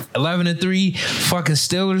 11-3, fucking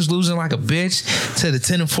Steelers losing like a bitch to the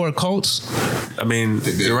 10-4 Colts. I mean,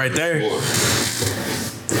 you're right there.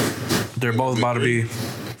 They're both about to be.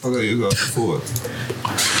 Okay, you go four.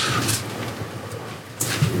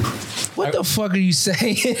 What the fuck are you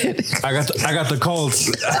saying? I got the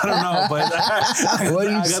Colts. I don't know, but What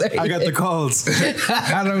are you saying? I got the Colts.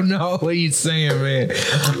 I don't know what you saying, man.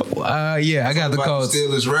 Yeah, I got the About Colts. the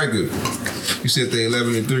Steelers record. You said they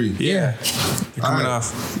 11-3. Yeah, they're coming All right.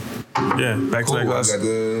 off. Yeah, back to Cool. back I loss. got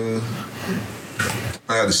the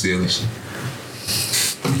Steelers.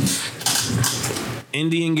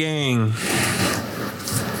 Indian gang.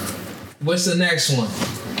 What's the next one?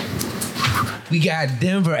 We got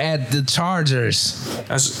Denver at the Chargers.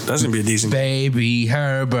 That's gonna be a decent game. Baby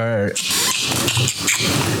Herbert.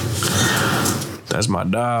 That's my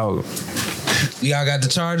dog. Y'all got the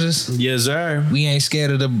Chargers? Yes, sir. We ain't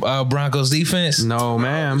scared of the Broncos defense? No,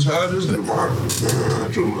 ma'am. Chargers. It's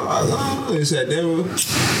at Denver.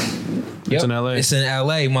 Yep. in LA. It's in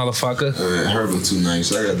LA, motherfucker. Herbert too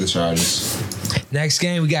nice. I got the Chargers. Next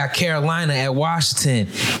game, we got Carolina at Washington.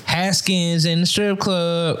 Haskins in the strip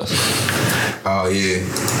club. Oh yeah.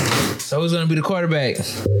 So who's gonna be the quarterback?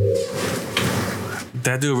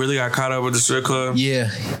 That dude really got caught up with the strip club. Yeah,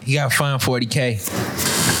 he got fined $40K.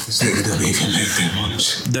 This nigga don't even make that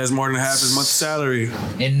much. That's more than half his month's salary.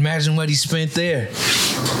 And imagine what he spent there.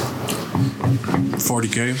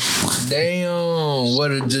 40K. Damn,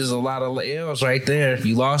 what a, just a lot of L's right there.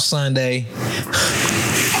 You lost Sunday.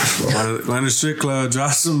 Went to the strip club,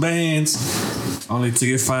 dropped some bands, only to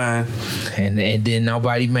get fined. And then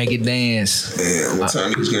nobody make it dance. Yeah, what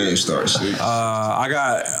time these games start? 6? I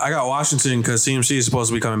got Washington because CMC is supposed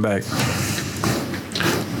to be coming back.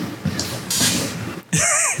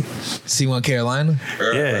 C1 Carolina?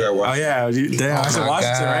 Yeah. Oh yeah. Damn. I said my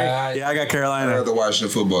Washington, God. right? Yeah, I got I Carolina. got the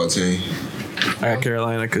Washington football team. I got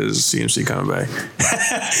Carolina because CMC coming back.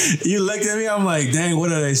 You looked at me. I'm like, dang. What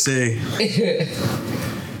did I say?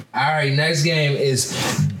 All right, next game is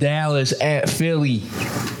Dallas at Philly.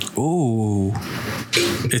 Ooh.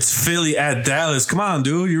 It's Philly at Dallas. Come on,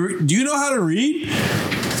 dude. Do you know how to read?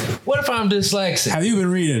 What if I'm dyslexic? Have you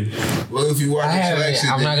been reading? Well, if you watch I haven't. Selection,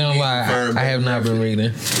 I'm not gonna lie. I have not been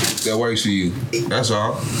reading. That works for you. That's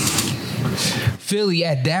all. Philly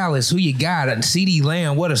at Dallas. Who you got? CD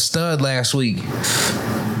Lamb. What a stud last week.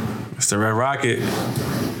 It's the Red Rocket.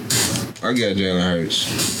 I got Jalen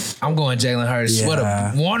Hurts. I'm going Jalen Hurts. Yeah. What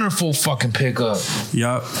a wonderful fucking pickup.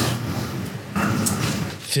 Yup.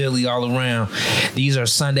 Philly all around. These are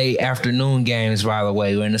Sunday afternoon games, by the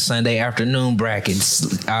way. We're in the Sunday afternoon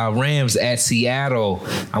brackets. Rams at Seattle.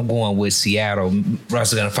 I'm going with Seattle.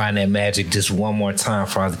 Russ is gonna find that magic just one more time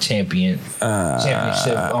for the championship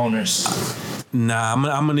owners. Nah, I'm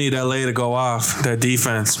gonna need LA to go off. That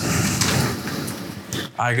defense.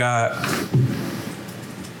 I got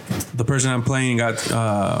the person I'm playing got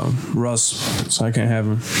Russ, so I can't have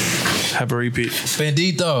him have a repeat.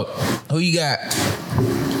 Bendito, who you got?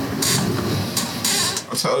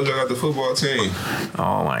 I told you I got the football team.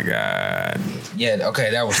 Oh my god. Yeah,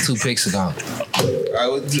 okay, that was 2 picks ago. I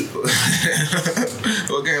would do.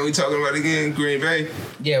 What game we talking about again? Green Bay?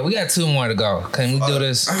 Yeah, we got 2 more to go. Can we do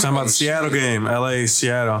this? Talking about the Seattle game, LA,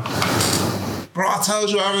 Seattle. Bro, I told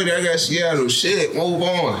you already I got Seattle. Shit, move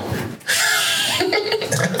on.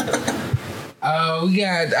 We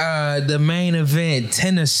got the main event,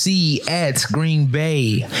 Tennessee at Green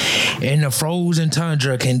Bay in the frozen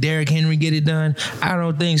tundra. Can Derrick Henry get it done? I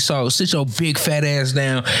don't think so. Sit your big fat ass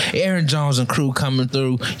down. Aaron Jones and crew coming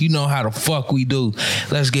through. You know how the fuck we do.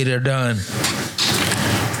 Let's get it done.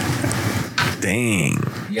 Dang.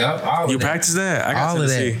 Yep. All You of that. practice that? I got All of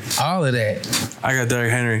Tennessee. that. All of that. I got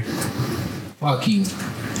Derrick Henry. Fuck you.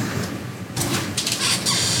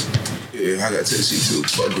 Yeah, I got Tennessee too.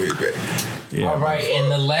 Fuck Green Bay. Yeah. All right, in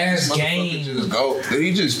the last game. Just go. Did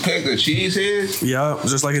he just pick the cheesehead? Yup,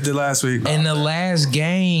 just like it did last week. In the last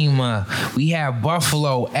game, we have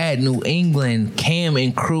Buffalo at New England. Cam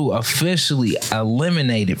and crew officially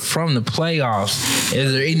eliminated from the playoffs.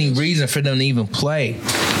 Is there any reason for them to even play?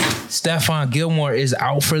 Stephon Gilmore is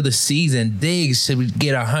out for the season. Diggs should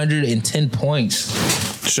get 110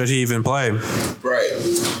 points. Should he even play? Right.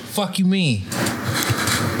 Fuck you mean?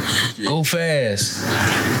 Go fast.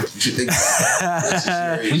 You should think.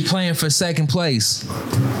 We playing for second place.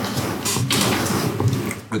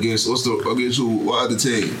 Against who? What other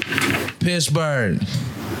team? Pittsburgh.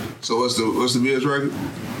 So what's the Bills record?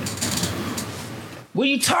 What are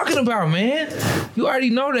you talking about, man? You already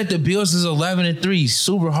know that the Bills is 11-3,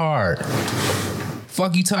 super hard.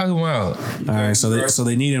 Fuck you talking about? All right, so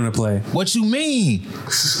they need him to play. What you mean?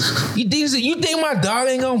 You think my dog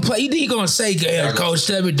ain't gonna play? You think he gonna say, "Yeah, Coach,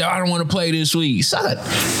 tell me dog don't want to play this week"? Son,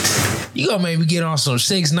 you gonna make me get on some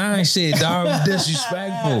 6ix9ine shit, dog?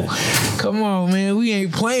 Disrespectful. Come on, man. We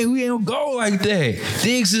ain't playing. We ain't go like that.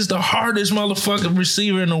 Diggs is the hardest motherfucking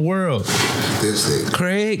receiver in the world. This thing.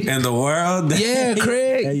 Craig. In the world? Yeah,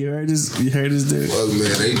 Craig. Hey, you heard this dude? Fuck,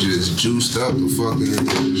 man, they just juiced up the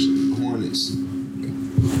fucking Hornets.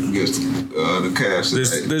 Against the Cavs.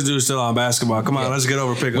 This dude's still on basketball. Come on, let's get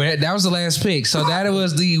over pick 'em. Well, that was the last pick. So that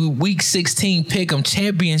was the Week 16 Pick'em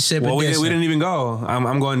Championship. Well, we edition. didn't even go.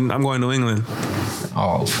 I'm going New England.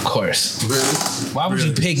 Oh, of course. Really? Why would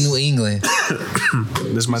you pick New England?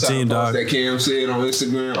 This is my team, dog. That Cam said on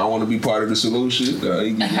Instagram, I want to be part of the solution. You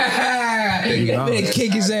better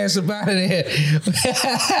kick his ass up out of there.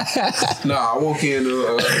 Nah, I want Cam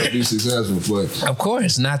to be successful, but Of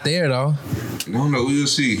course, not there though. I don't know. We'll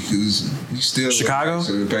see. Cause he's still Chicago?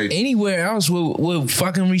 Anywhere else with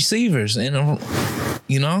fucking receivers, and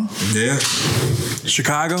you know. Yeah.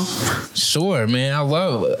 Chicago? Sure, man. I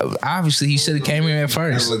love. Obviously, he should have came here at That's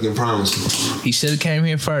first. looking promising. He should have came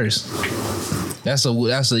here first. That's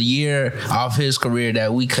a year off his career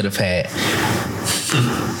that we could have had.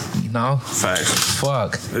 You know? Facts.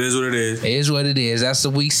 Fuck. It is what it is. It is what it is. That's the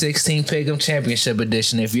Week 16 Pick'em Championship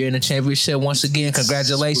edition. If you're in the championship, once again,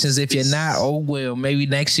 congratulations. If you're not, oh well, maybe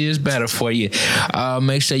next year's better for you.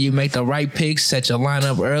 Make sure you make the right picks, set your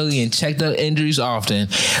lineup early, and check the injuries often.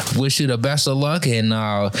 Wish you the best of luck, and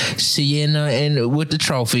see you in with the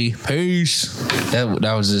trophy. Peace.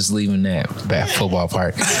 That was just leaving that bad football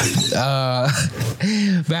part.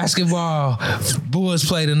 Basketball. Bulls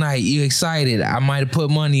play tonight. You excited? I might have put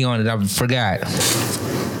money on it. I forgot.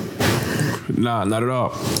 Nah, not at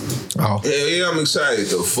all. Oh. Yeah, I'm excited.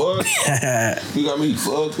 The fuck? You got me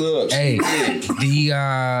fucked up. Hey,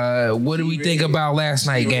 what do we think about last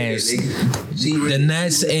night games? The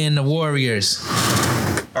Nets and the Warriors.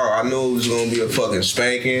 Oh, I knew it was gonna be a fucking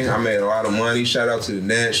spanking. I made a lot of money. Shout out to the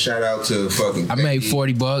Nets. Shout out to fucking. I made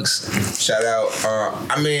 $40. Shout out.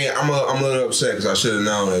 I mean, I'm a little upset because I should have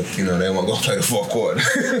known that they weren't gonna play the fourth quarter.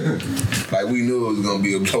 Like we knew it was gonna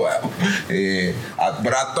be a blowout.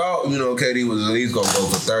 But I thought KD was at least gonna go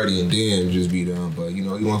for 30 and then just be done. But he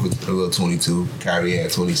went for a little 22. Kyrie had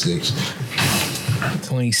 26.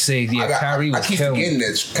 26. Yeah, Kyrie was I keep killing. forgetting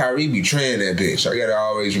that Kyrie be training that bitch. I gotta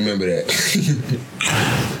always remember that.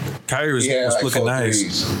 Kyrie was looking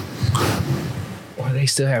nice. Well, they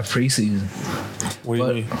still have preseason. What do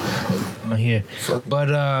you mean? On here.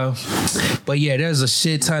 But yeah, there's a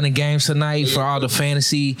shit ton of games tonight for all the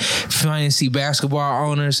fantasy basketball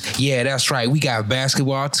owners. Yeah, that's right. We got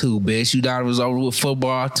basketball too, bitch. You thought it was over with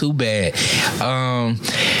football? Too bad.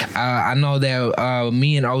 I know that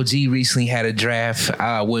me and OG recently had a draft.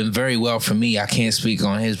 Went very well for me. I can't speak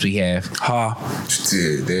on his behalf.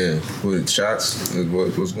 Shit, damn. What shots?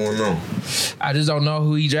 What's going on? I just don't know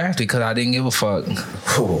who he drafted because I didn't give a fuck.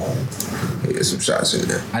 Yeah, some shots in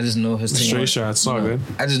there. I just knew his team. Straight shots, it's all good.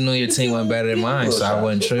 I just knew your team went better than mine, so I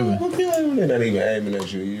wasn't tripping. They're not even aiming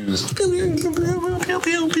at you. You just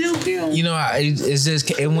It's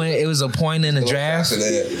just it was a point in the draft.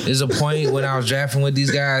 There's a point when I was drafting with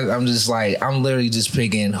these guys. I'm just like, I'm literally just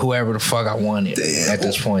picking whoever the fuck I wanted at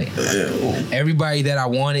this point. Everybody that I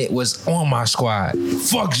wanted was on my squad.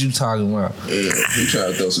 Fuck you talking about? You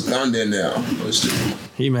trying to throw some thunder in there.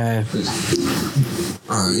 He mad.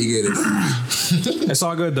 You get it. It's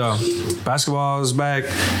all good though. Basketball is back.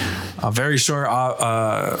 A very short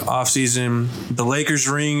off season. The Lakers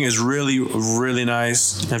ring is really, really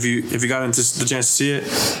nice. Have you gotten the chance to see it?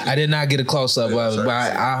 I did not get a close up of it, but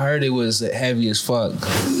I heard it was heavy as fuck.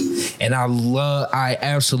 And I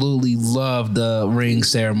absolutely love the ring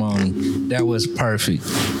ceremony. That was perfect.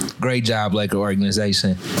 Great job, Laker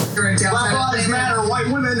organization. Black lives matter. White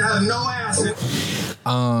women have no ass.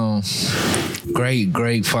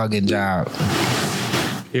 Great fucking job.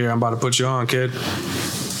 Here, I'm about to put you on, kid.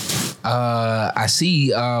 I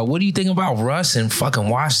see. What do you think about Russ and fucking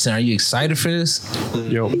Washington? Are you excited for this?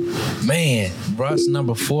 Yo, man, Russ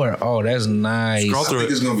number 4. Oh, that's nice. I think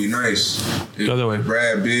it's gonna be nice. Go that way.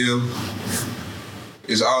 Brad Beal.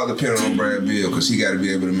 It's all dependent on Brad Beal because he got to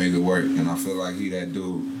be able to make it work, and I feel like he that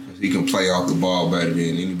dude. He can play off the ball better than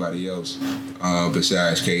anybody else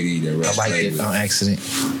besides KD. That Russ I like played it with. on accident.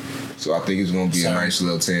 So I think it's gonna be a nice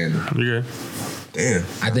little tandem. You good? Damn.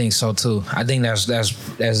 I think so too. I think that's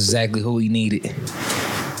exactly who he needed.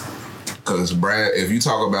 Cause Brad, if you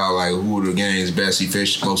talk about like who the game's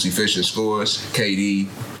most efficient scorers, KD,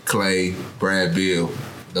 Clay, Brad Beal,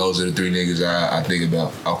 those are the three niggas I think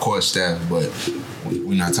about. Of course, Steph, but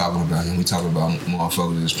we're not talking about him. We talking about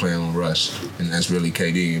motherfuckers that's playing on Russ, and that's really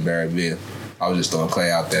KD and Brad Beal. I was just throwing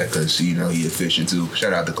Clay out there because he efficient too.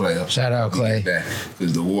 Shout out to Clay. Shout out Clay.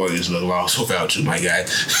 Because the Warriors look lost without you, my guy.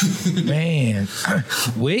 Man,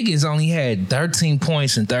 Wiggins only had 13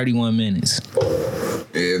 points in 31 minutes.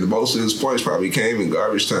 And most of his points probably came in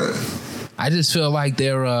garbage time. I just feel like they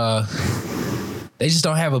just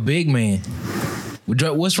don't have a big man.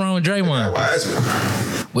 What's wrong with Draymond? Wiseman.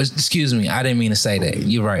 Excuse me, I didn't mean to say that.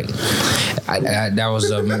 You're right. That was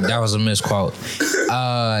a misquote.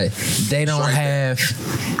 They don't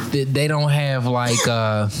have like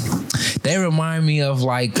they remind me of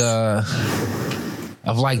like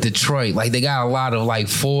Detroit. Like they got a lot of like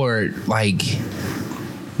forward like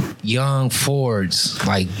young forwards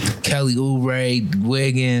like Kelly Oubre,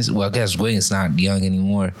 Wiggins. Well, I guess Wiggins not young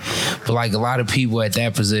anymore, but like a lot of people at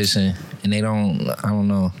that position, and I don't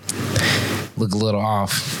know, look a little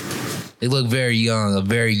off. They look very young, a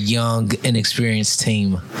very young, inexperienced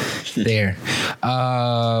team there.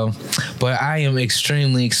 But I am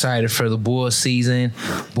extremely excited for the Bulls season.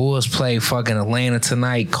 Bulls play fucking Atlanta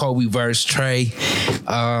tonight. Kobe versus Trey.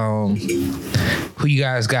 Who you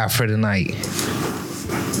guys got for tonight?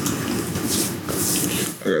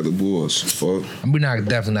 I got the Bulls. Fuck. We're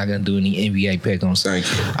definitely not gonna do any NBA pick-ems. Thank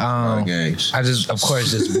you. Games. Of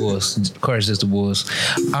course, it's the Bulls. Of course, it's the Bulls.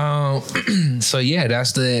 So yeah,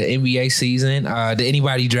 that's the NBA season. Did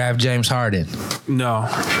anybody draft James Harden? No.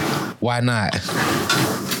 Why not?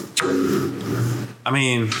 I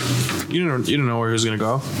mean, you don't know where he was gonna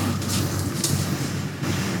go.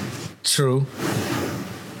 True.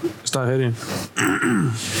 Stop hitting.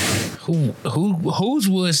 Whose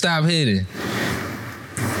would stop hitting?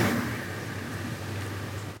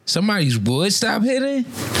 Somebody's would stop hitting?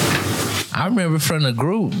 I remember from the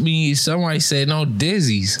group, somebody said no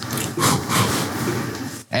dizzies.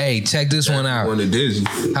 Hey, check this one out. One of Dizzy.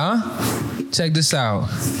 Huh? Check this out.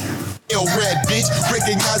 Yo, red bitch,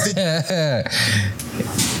 recognize it.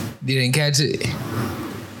 You didn't catch it?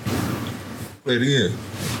 Play it again.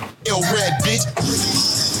 Yo, red bitch.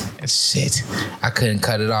 Shit. I couldn't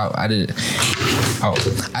cut it off. I didn't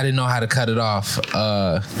know how to cut it off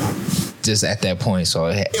just at that point, so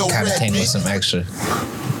it kind of came with some extra.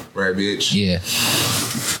 Right, bitch. Yeah.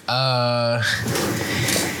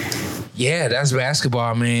 Yeah, that's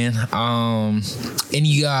basketball, man.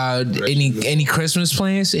 Any Christmas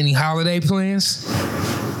plans? Any holiday plans?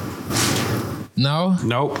 No?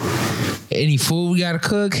 Nope. Any food we gotta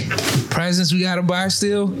cook? Presents we gotta buy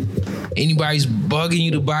still? Anybody's bugging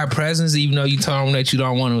you to buy presents even though you told them that you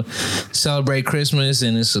don't want to celebrate Christmas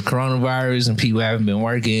and it's a coronavirus and people haven't been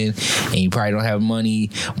working and you probably don't have money,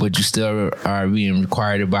 but you still are being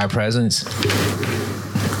required to buy presents?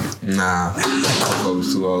 Nah. I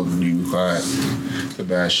was too old to be required to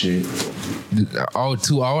buy shit. Oh,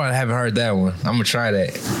 too old? I haven't heard that one. I'm gonna try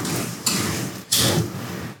that.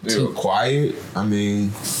 They're required? I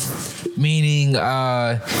mean... Meaning,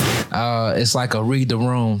 it's like a read the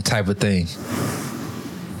room type of thing.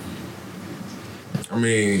 I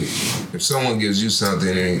mean, if someone gives you something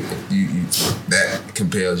and you that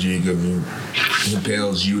compels you to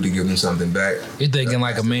give them something back. You're thinking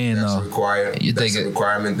like a man, that's though. Required. You're That's thinking a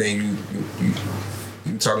requirement thing you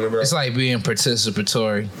talking about? It's like being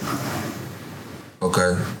participatory.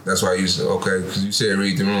 Okay, that's why you said because you said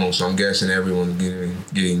read the room, so I'm guessing everyone's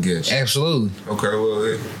getting gifts. Absolutely. Okay,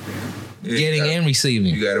 well, Getting and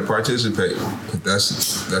receiving. You got to participate. That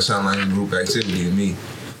sounds like a group activity to me.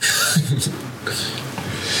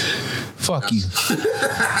 Fuck you.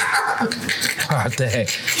 About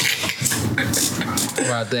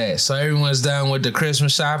that. So everyone's done with the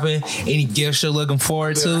Christmas shopping. Any gifts you're looking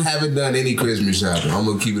forward to? I haven't done any Christmas shopping. I'm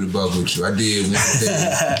gonna keep it a buck with you. I did one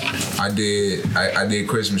thing. I did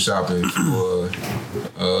Christmas shopping for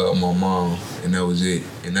my mom, and that was it.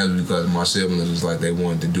 And that was because my siblings was like they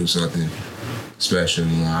wanted to do something special.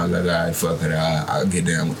 And I was like, all right, fuck it. I'll get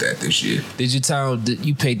down with that this year. Did you tell them that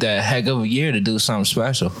you picked a heck of a year to do something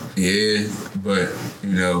special? Yeah, but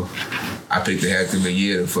I picked a heck of a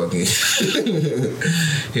year to fucking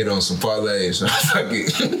hit on some parlays. So fuck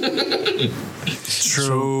it.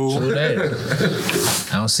 True that.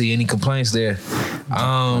 I don't see any complaints there.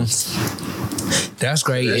 That's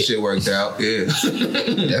great. That shit worked out. Yeah.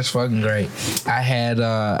 That's fucking great. I had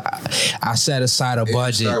I set aside a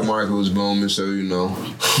budget. Stock market was booming, so you know.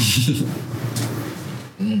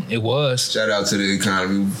 It was. Shout out to the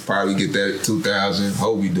economy. We'll probably get that 2,000.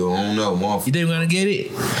 Hope we do. I don't know. You think we're gonna get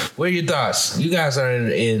it? What are your thoughts? You guys are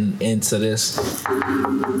into this.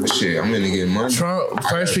 Shit, I'm gonna get money. Trump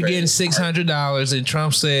first we're getting $600, and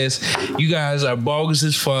Trump says you guys are bogus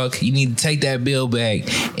as fuck. You need to take that bill back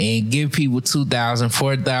and give people 2,000,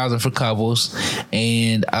 4,000 for couples,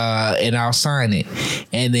 and I'll sign it.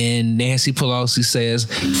 And then Nancy Pelosi says,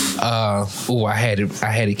 "Oh, I had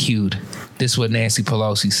it queued." This is what Nancy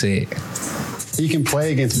Pelosi said. He can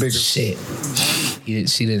play against bigger. Shit.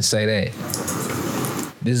 She didn't say that.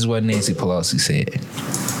 This is what Nancy Pelosi said.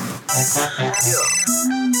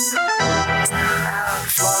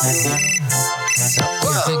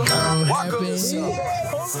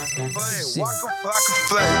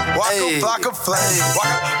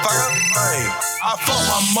 I fucked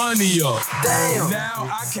my money up. Damn. Now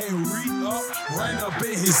I can't run up in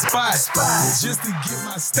his spot just to get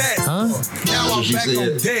my stats. Huh? Now I'm back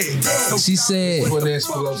on deck. She said. What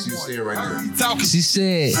Nancy Pelosi is saying right now. She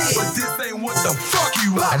said. But this ain't what the fuck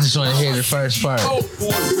you I just want to hear the first part. to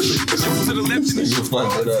the left and You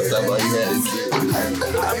fucked it up. That's why you had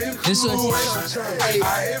it. This was.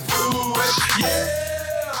 I influence, yeah.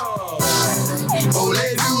 Oh,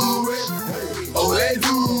 they do it. Oh, they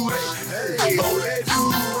do it. Oh, they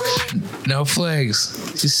do it. No flags.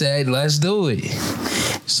 She said, let's do it.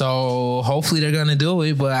 So hopefully they're gonna do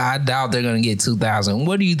it, but I doubt they're gonna get 2,000.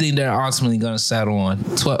 What do you think they're ultimately gonna settle on?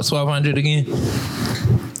 1,200 again?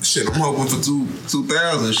 Shit, I'm hoping for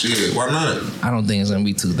 2,000. Shit, why not? I don't think it's gonna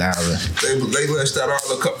be 2,000. They list out all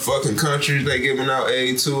the fucking countries they giving out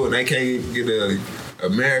aid to, and they can't get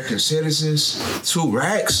American citizens 2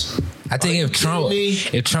 racks. I think if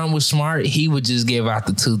Trump was smart, he would just give out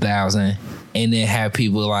the 2,000 and then have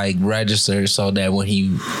people like register so that when he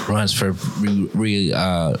runs for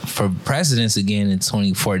presidents again in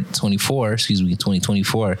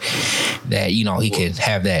 2024, that you know he can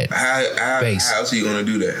have that base. How's he gonna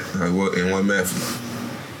do that? Like what, in what method?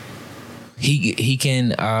 He can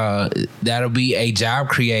that'll be a job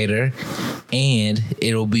creator, and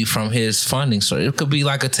it'll be from his funding. So it could be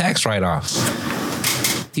like a tax write-off.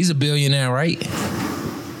 He's a billionaire, right?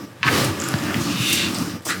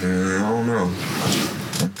 I don't know.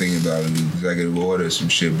 I'm thinking about it, executive order or some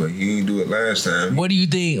shit, but he didn't do it last time. What do you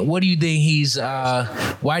think? What do you think he's?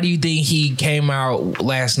 Why do you think he came out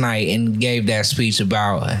last night and gave that speech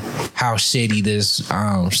about how shitty this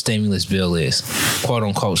stimulus bill is, quote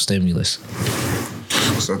unquote stimulus?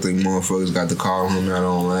 So I think motherfuckers got to call him out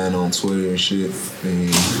online on Twitter and shit,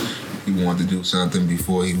 and he wanted to do something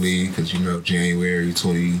before he leave, because you know January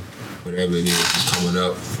 20, whatever it is coming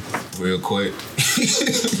up real quick.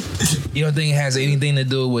 You don't think it has anything to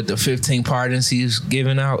do with the 15 pardons he's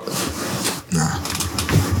giving out? Nah.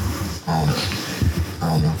 I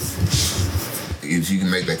don't know. If you can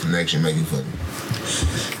make that connection, make it funny.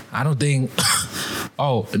 I don't think.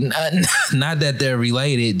 Oh, not that they're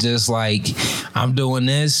related. Just like I'm doing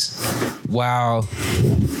this while,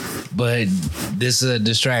 but this is a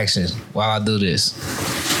distraction while I do this.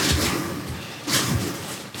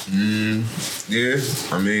 Yeah,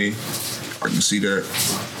 I mean, I can see that.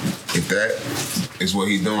 If that is what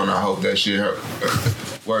he's doing, I hope that shit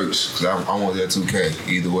works. Cause I want that 2K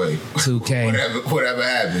either way. 2K. whatever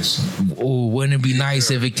happens. Ooh, wouldn't it be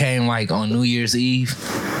nice if it came like on New Year's Eve?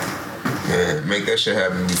 Yeah, make that shit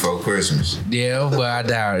happen before Christmas. Yeah, but I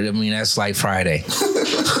doubt it. I mean, that's like Friday.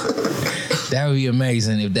 That would be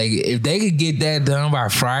amazing if they could get that done by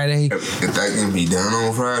Friday. If that can be done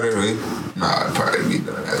on Friday, right? Nah, it'd probably be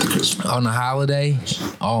done after Christmas. On the holiday?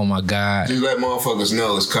 Oh my God. Just let motherfuckers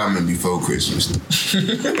know it's coming before Christmas.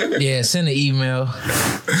 Yeah, send an email.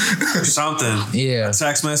 Something. Yeah. A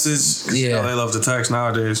text message. Yeah. You know, they love to text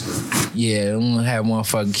nowadays. Yeah, I'm gonna have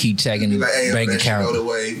motherfucker keep checking the Like, hey, bank that account. shit go the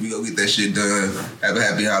way. We go get that shit done. Have a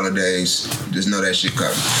happy holidays. Just know that shit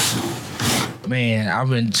coming. Man, I've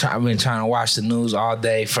been trying to watch the news all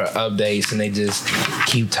day for updates, and they just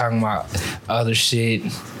keep talking about other shit.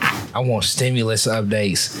 I want stimulus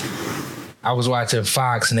updates. I was watching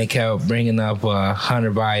Fox, and they kept bringing up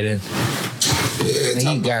Hunter Biden. Yeah,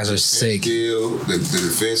 Man, you guys are sick. Deal, the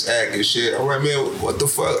Defense Act and shit. I'm like, man, what the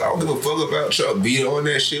fuck? I don't give a fuck about Trump beat on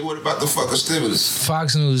that shit. What about the fucking stimulus?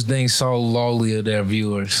 Fox News thinks so lowly of their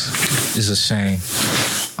viewers. It's a shame.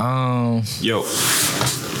 Yo.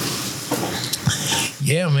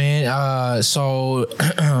 Yeah, man. So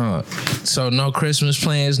no Christmas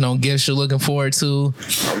plans, no gifts you're looking forward to.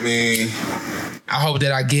 I mean, I hope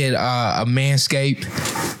that I get a Manscaped.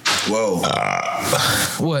 Whoa.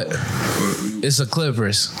 What? It's a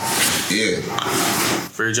Clippers. Yeah.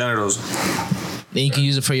 For your genitals. Then you can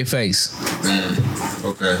use it for your face.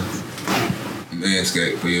 Okay.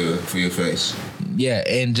 Manscaped for your face. Yeah,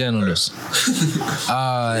 and genitals.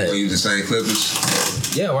 You use the same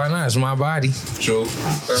clippers? Yeah, why not? It's my body. True.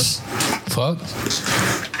 Fuck.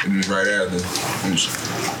 And just right after.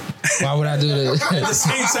 Why would I do that? At the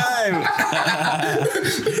same time.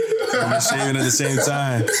 I'm shaving at the same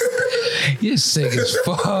time. You're sick as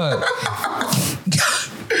fuck.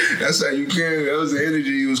 That's how you can. That was the energy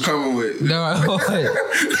you was coming with. No,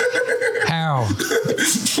 how?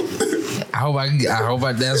 I hope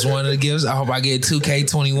that's one of the gifts. I hope I get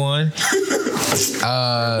 2K21.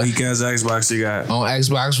 Weak ass Xbox you got. On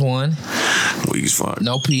Xbox One. Weak as fuck.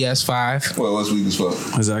 No PS5. Well, what's weak as fuck?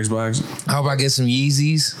 His Xbox. I hope I get some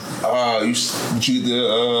Yeezys. What you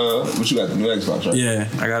got the new Xbox, right? Yeah,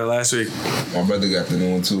 I got it last week. My brother got the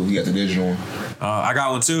new one too. He got the digital one. I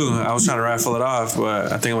got one too. I was trying to raffle it off,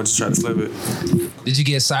 but I think I'm going to try to flip it. Did you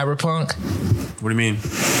get Cyberpunk? What do you mean?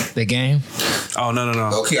 The game? Oh, no.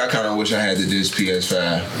 Okay, I kind of wish I had this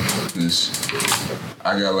PS5. Cause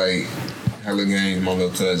I got like hella games my little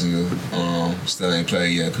cousin still ain't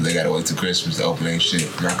played yet because they got to wait till Christmas to open their shit.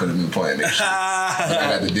 And I could have been playing that shit. I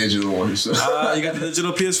got the digital one. So. You got the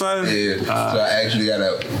digital PS5? Yeah. So I actually got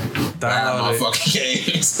to buy my it. fucking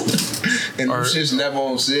games. And them shit's never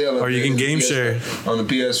on sale. Or you can game share. On the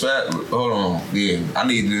PS5. Hold on. Yeah. I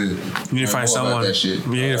need to. You need to find someone. You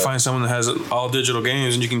need to find someone that has all digital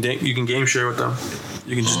games and you can game share with them.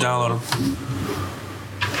 You can just download them.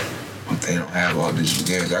 They don't have all digital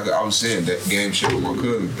games. I was saying that game shit with my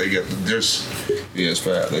cousin. They got this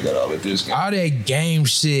PS5. They got all the disc games. All that game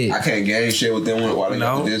shit. I can't game shit with them while they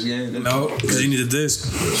got the disc games. No, because you need a disc.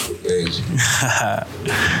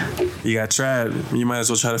 You got tried. You might as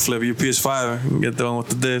well try to flip your PS5 and get the one with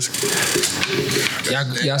the disc.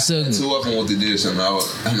 Y'all still two of them with the disc, and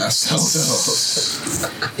I'm not so.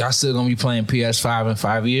 Y'all still gonna be playing PS5 in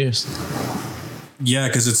 5 years? Yeah,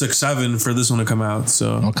 because it took 7 for this one to come out.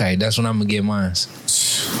 So okay, that's when I'm gonna get mine.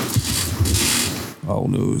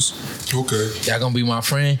 Old news. Okay. Y'all gonna be my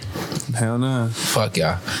friend? Hell no. Fuck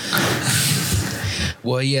y'all.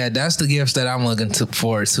 Well, yeah, that's the gifts that I'm looking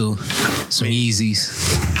forward to. Some Yeezys.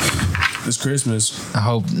 It's Christmas.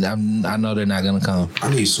 I know they're not gonna come. I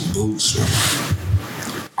need some boots.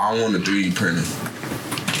 I want a 3D printer.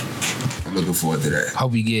 I'm looking forward to that.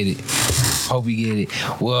 Hope you get it.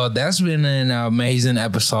 Well, that's been an amazing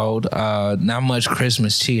episode. Not much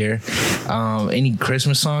Christmas cheer. Any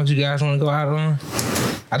Christmas songs you guys want to go out on?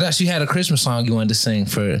 I thought you had a Christmas song you wanted to sing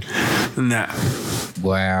for. Nah.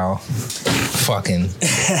 Wow. Fucking.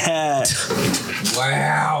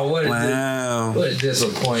 Wow. What a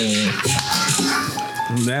disappointment.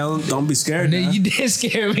 Now, don't be scared. You did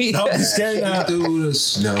scare me. Don't be scared now. Through the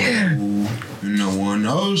snow, no one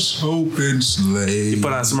else hoping sleigh. You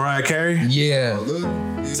put on some Mariah Carey? Yeah.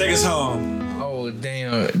 Take us home. Oh,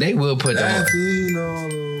 damn. They will put that on.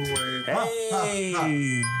 Hey.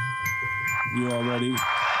 You already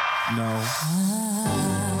know.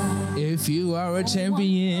 If you are a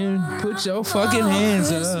champion, put your fucking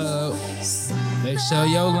hands up. Make sure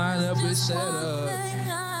your lineup is set up.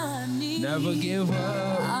 Never give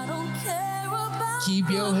up. Keep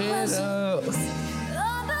your head up.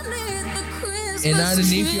 And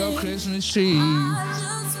underneath your Christmas tree.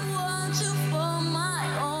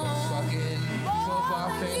 Fucking football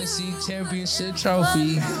fantasy championship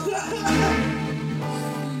trophy.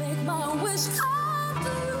 Make my wish come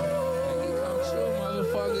true.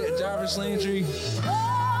 Motherfucker, Jarvis Landry. All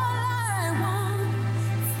I want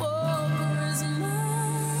for Christmas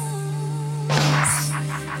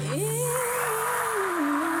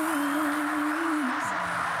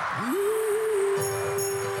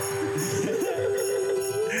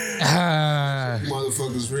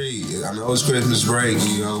Motherfuckers read. I know it's Christmas break,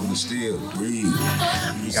 but still read.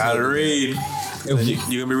 You gotta read. You're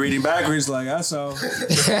gonna be reading backwards like I saw.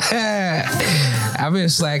 I've been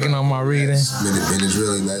slacking on my reading. Minutes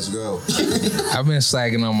really, let's go. I've been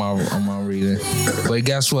slacking on my reading. But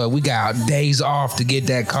guess what? We got days off to get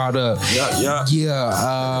that caught up. Yeah.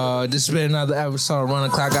 This has been another episode of Run the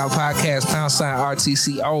Clock Out Podcast,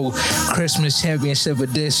 #RTCO Christmas Championship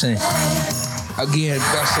Edition. Again,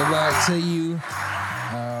 best of luck to you.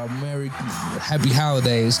 Happy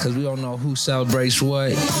holidays, because we don't know who celebrates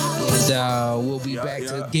what. And we'll be back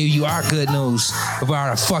to give you our good news about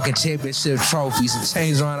our fucking championship trophies and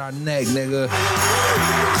chains around our neck, nigga.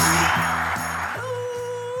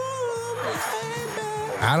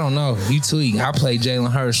 I don't know. You tweet. I played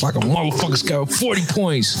Jalen Hurts like a motherfucker scored 40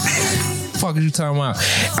 points. Fuck is you talking about?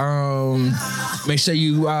 Make sure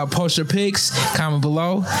you post your picks, comment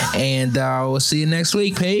below, and we'll see you next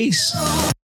week. Peace.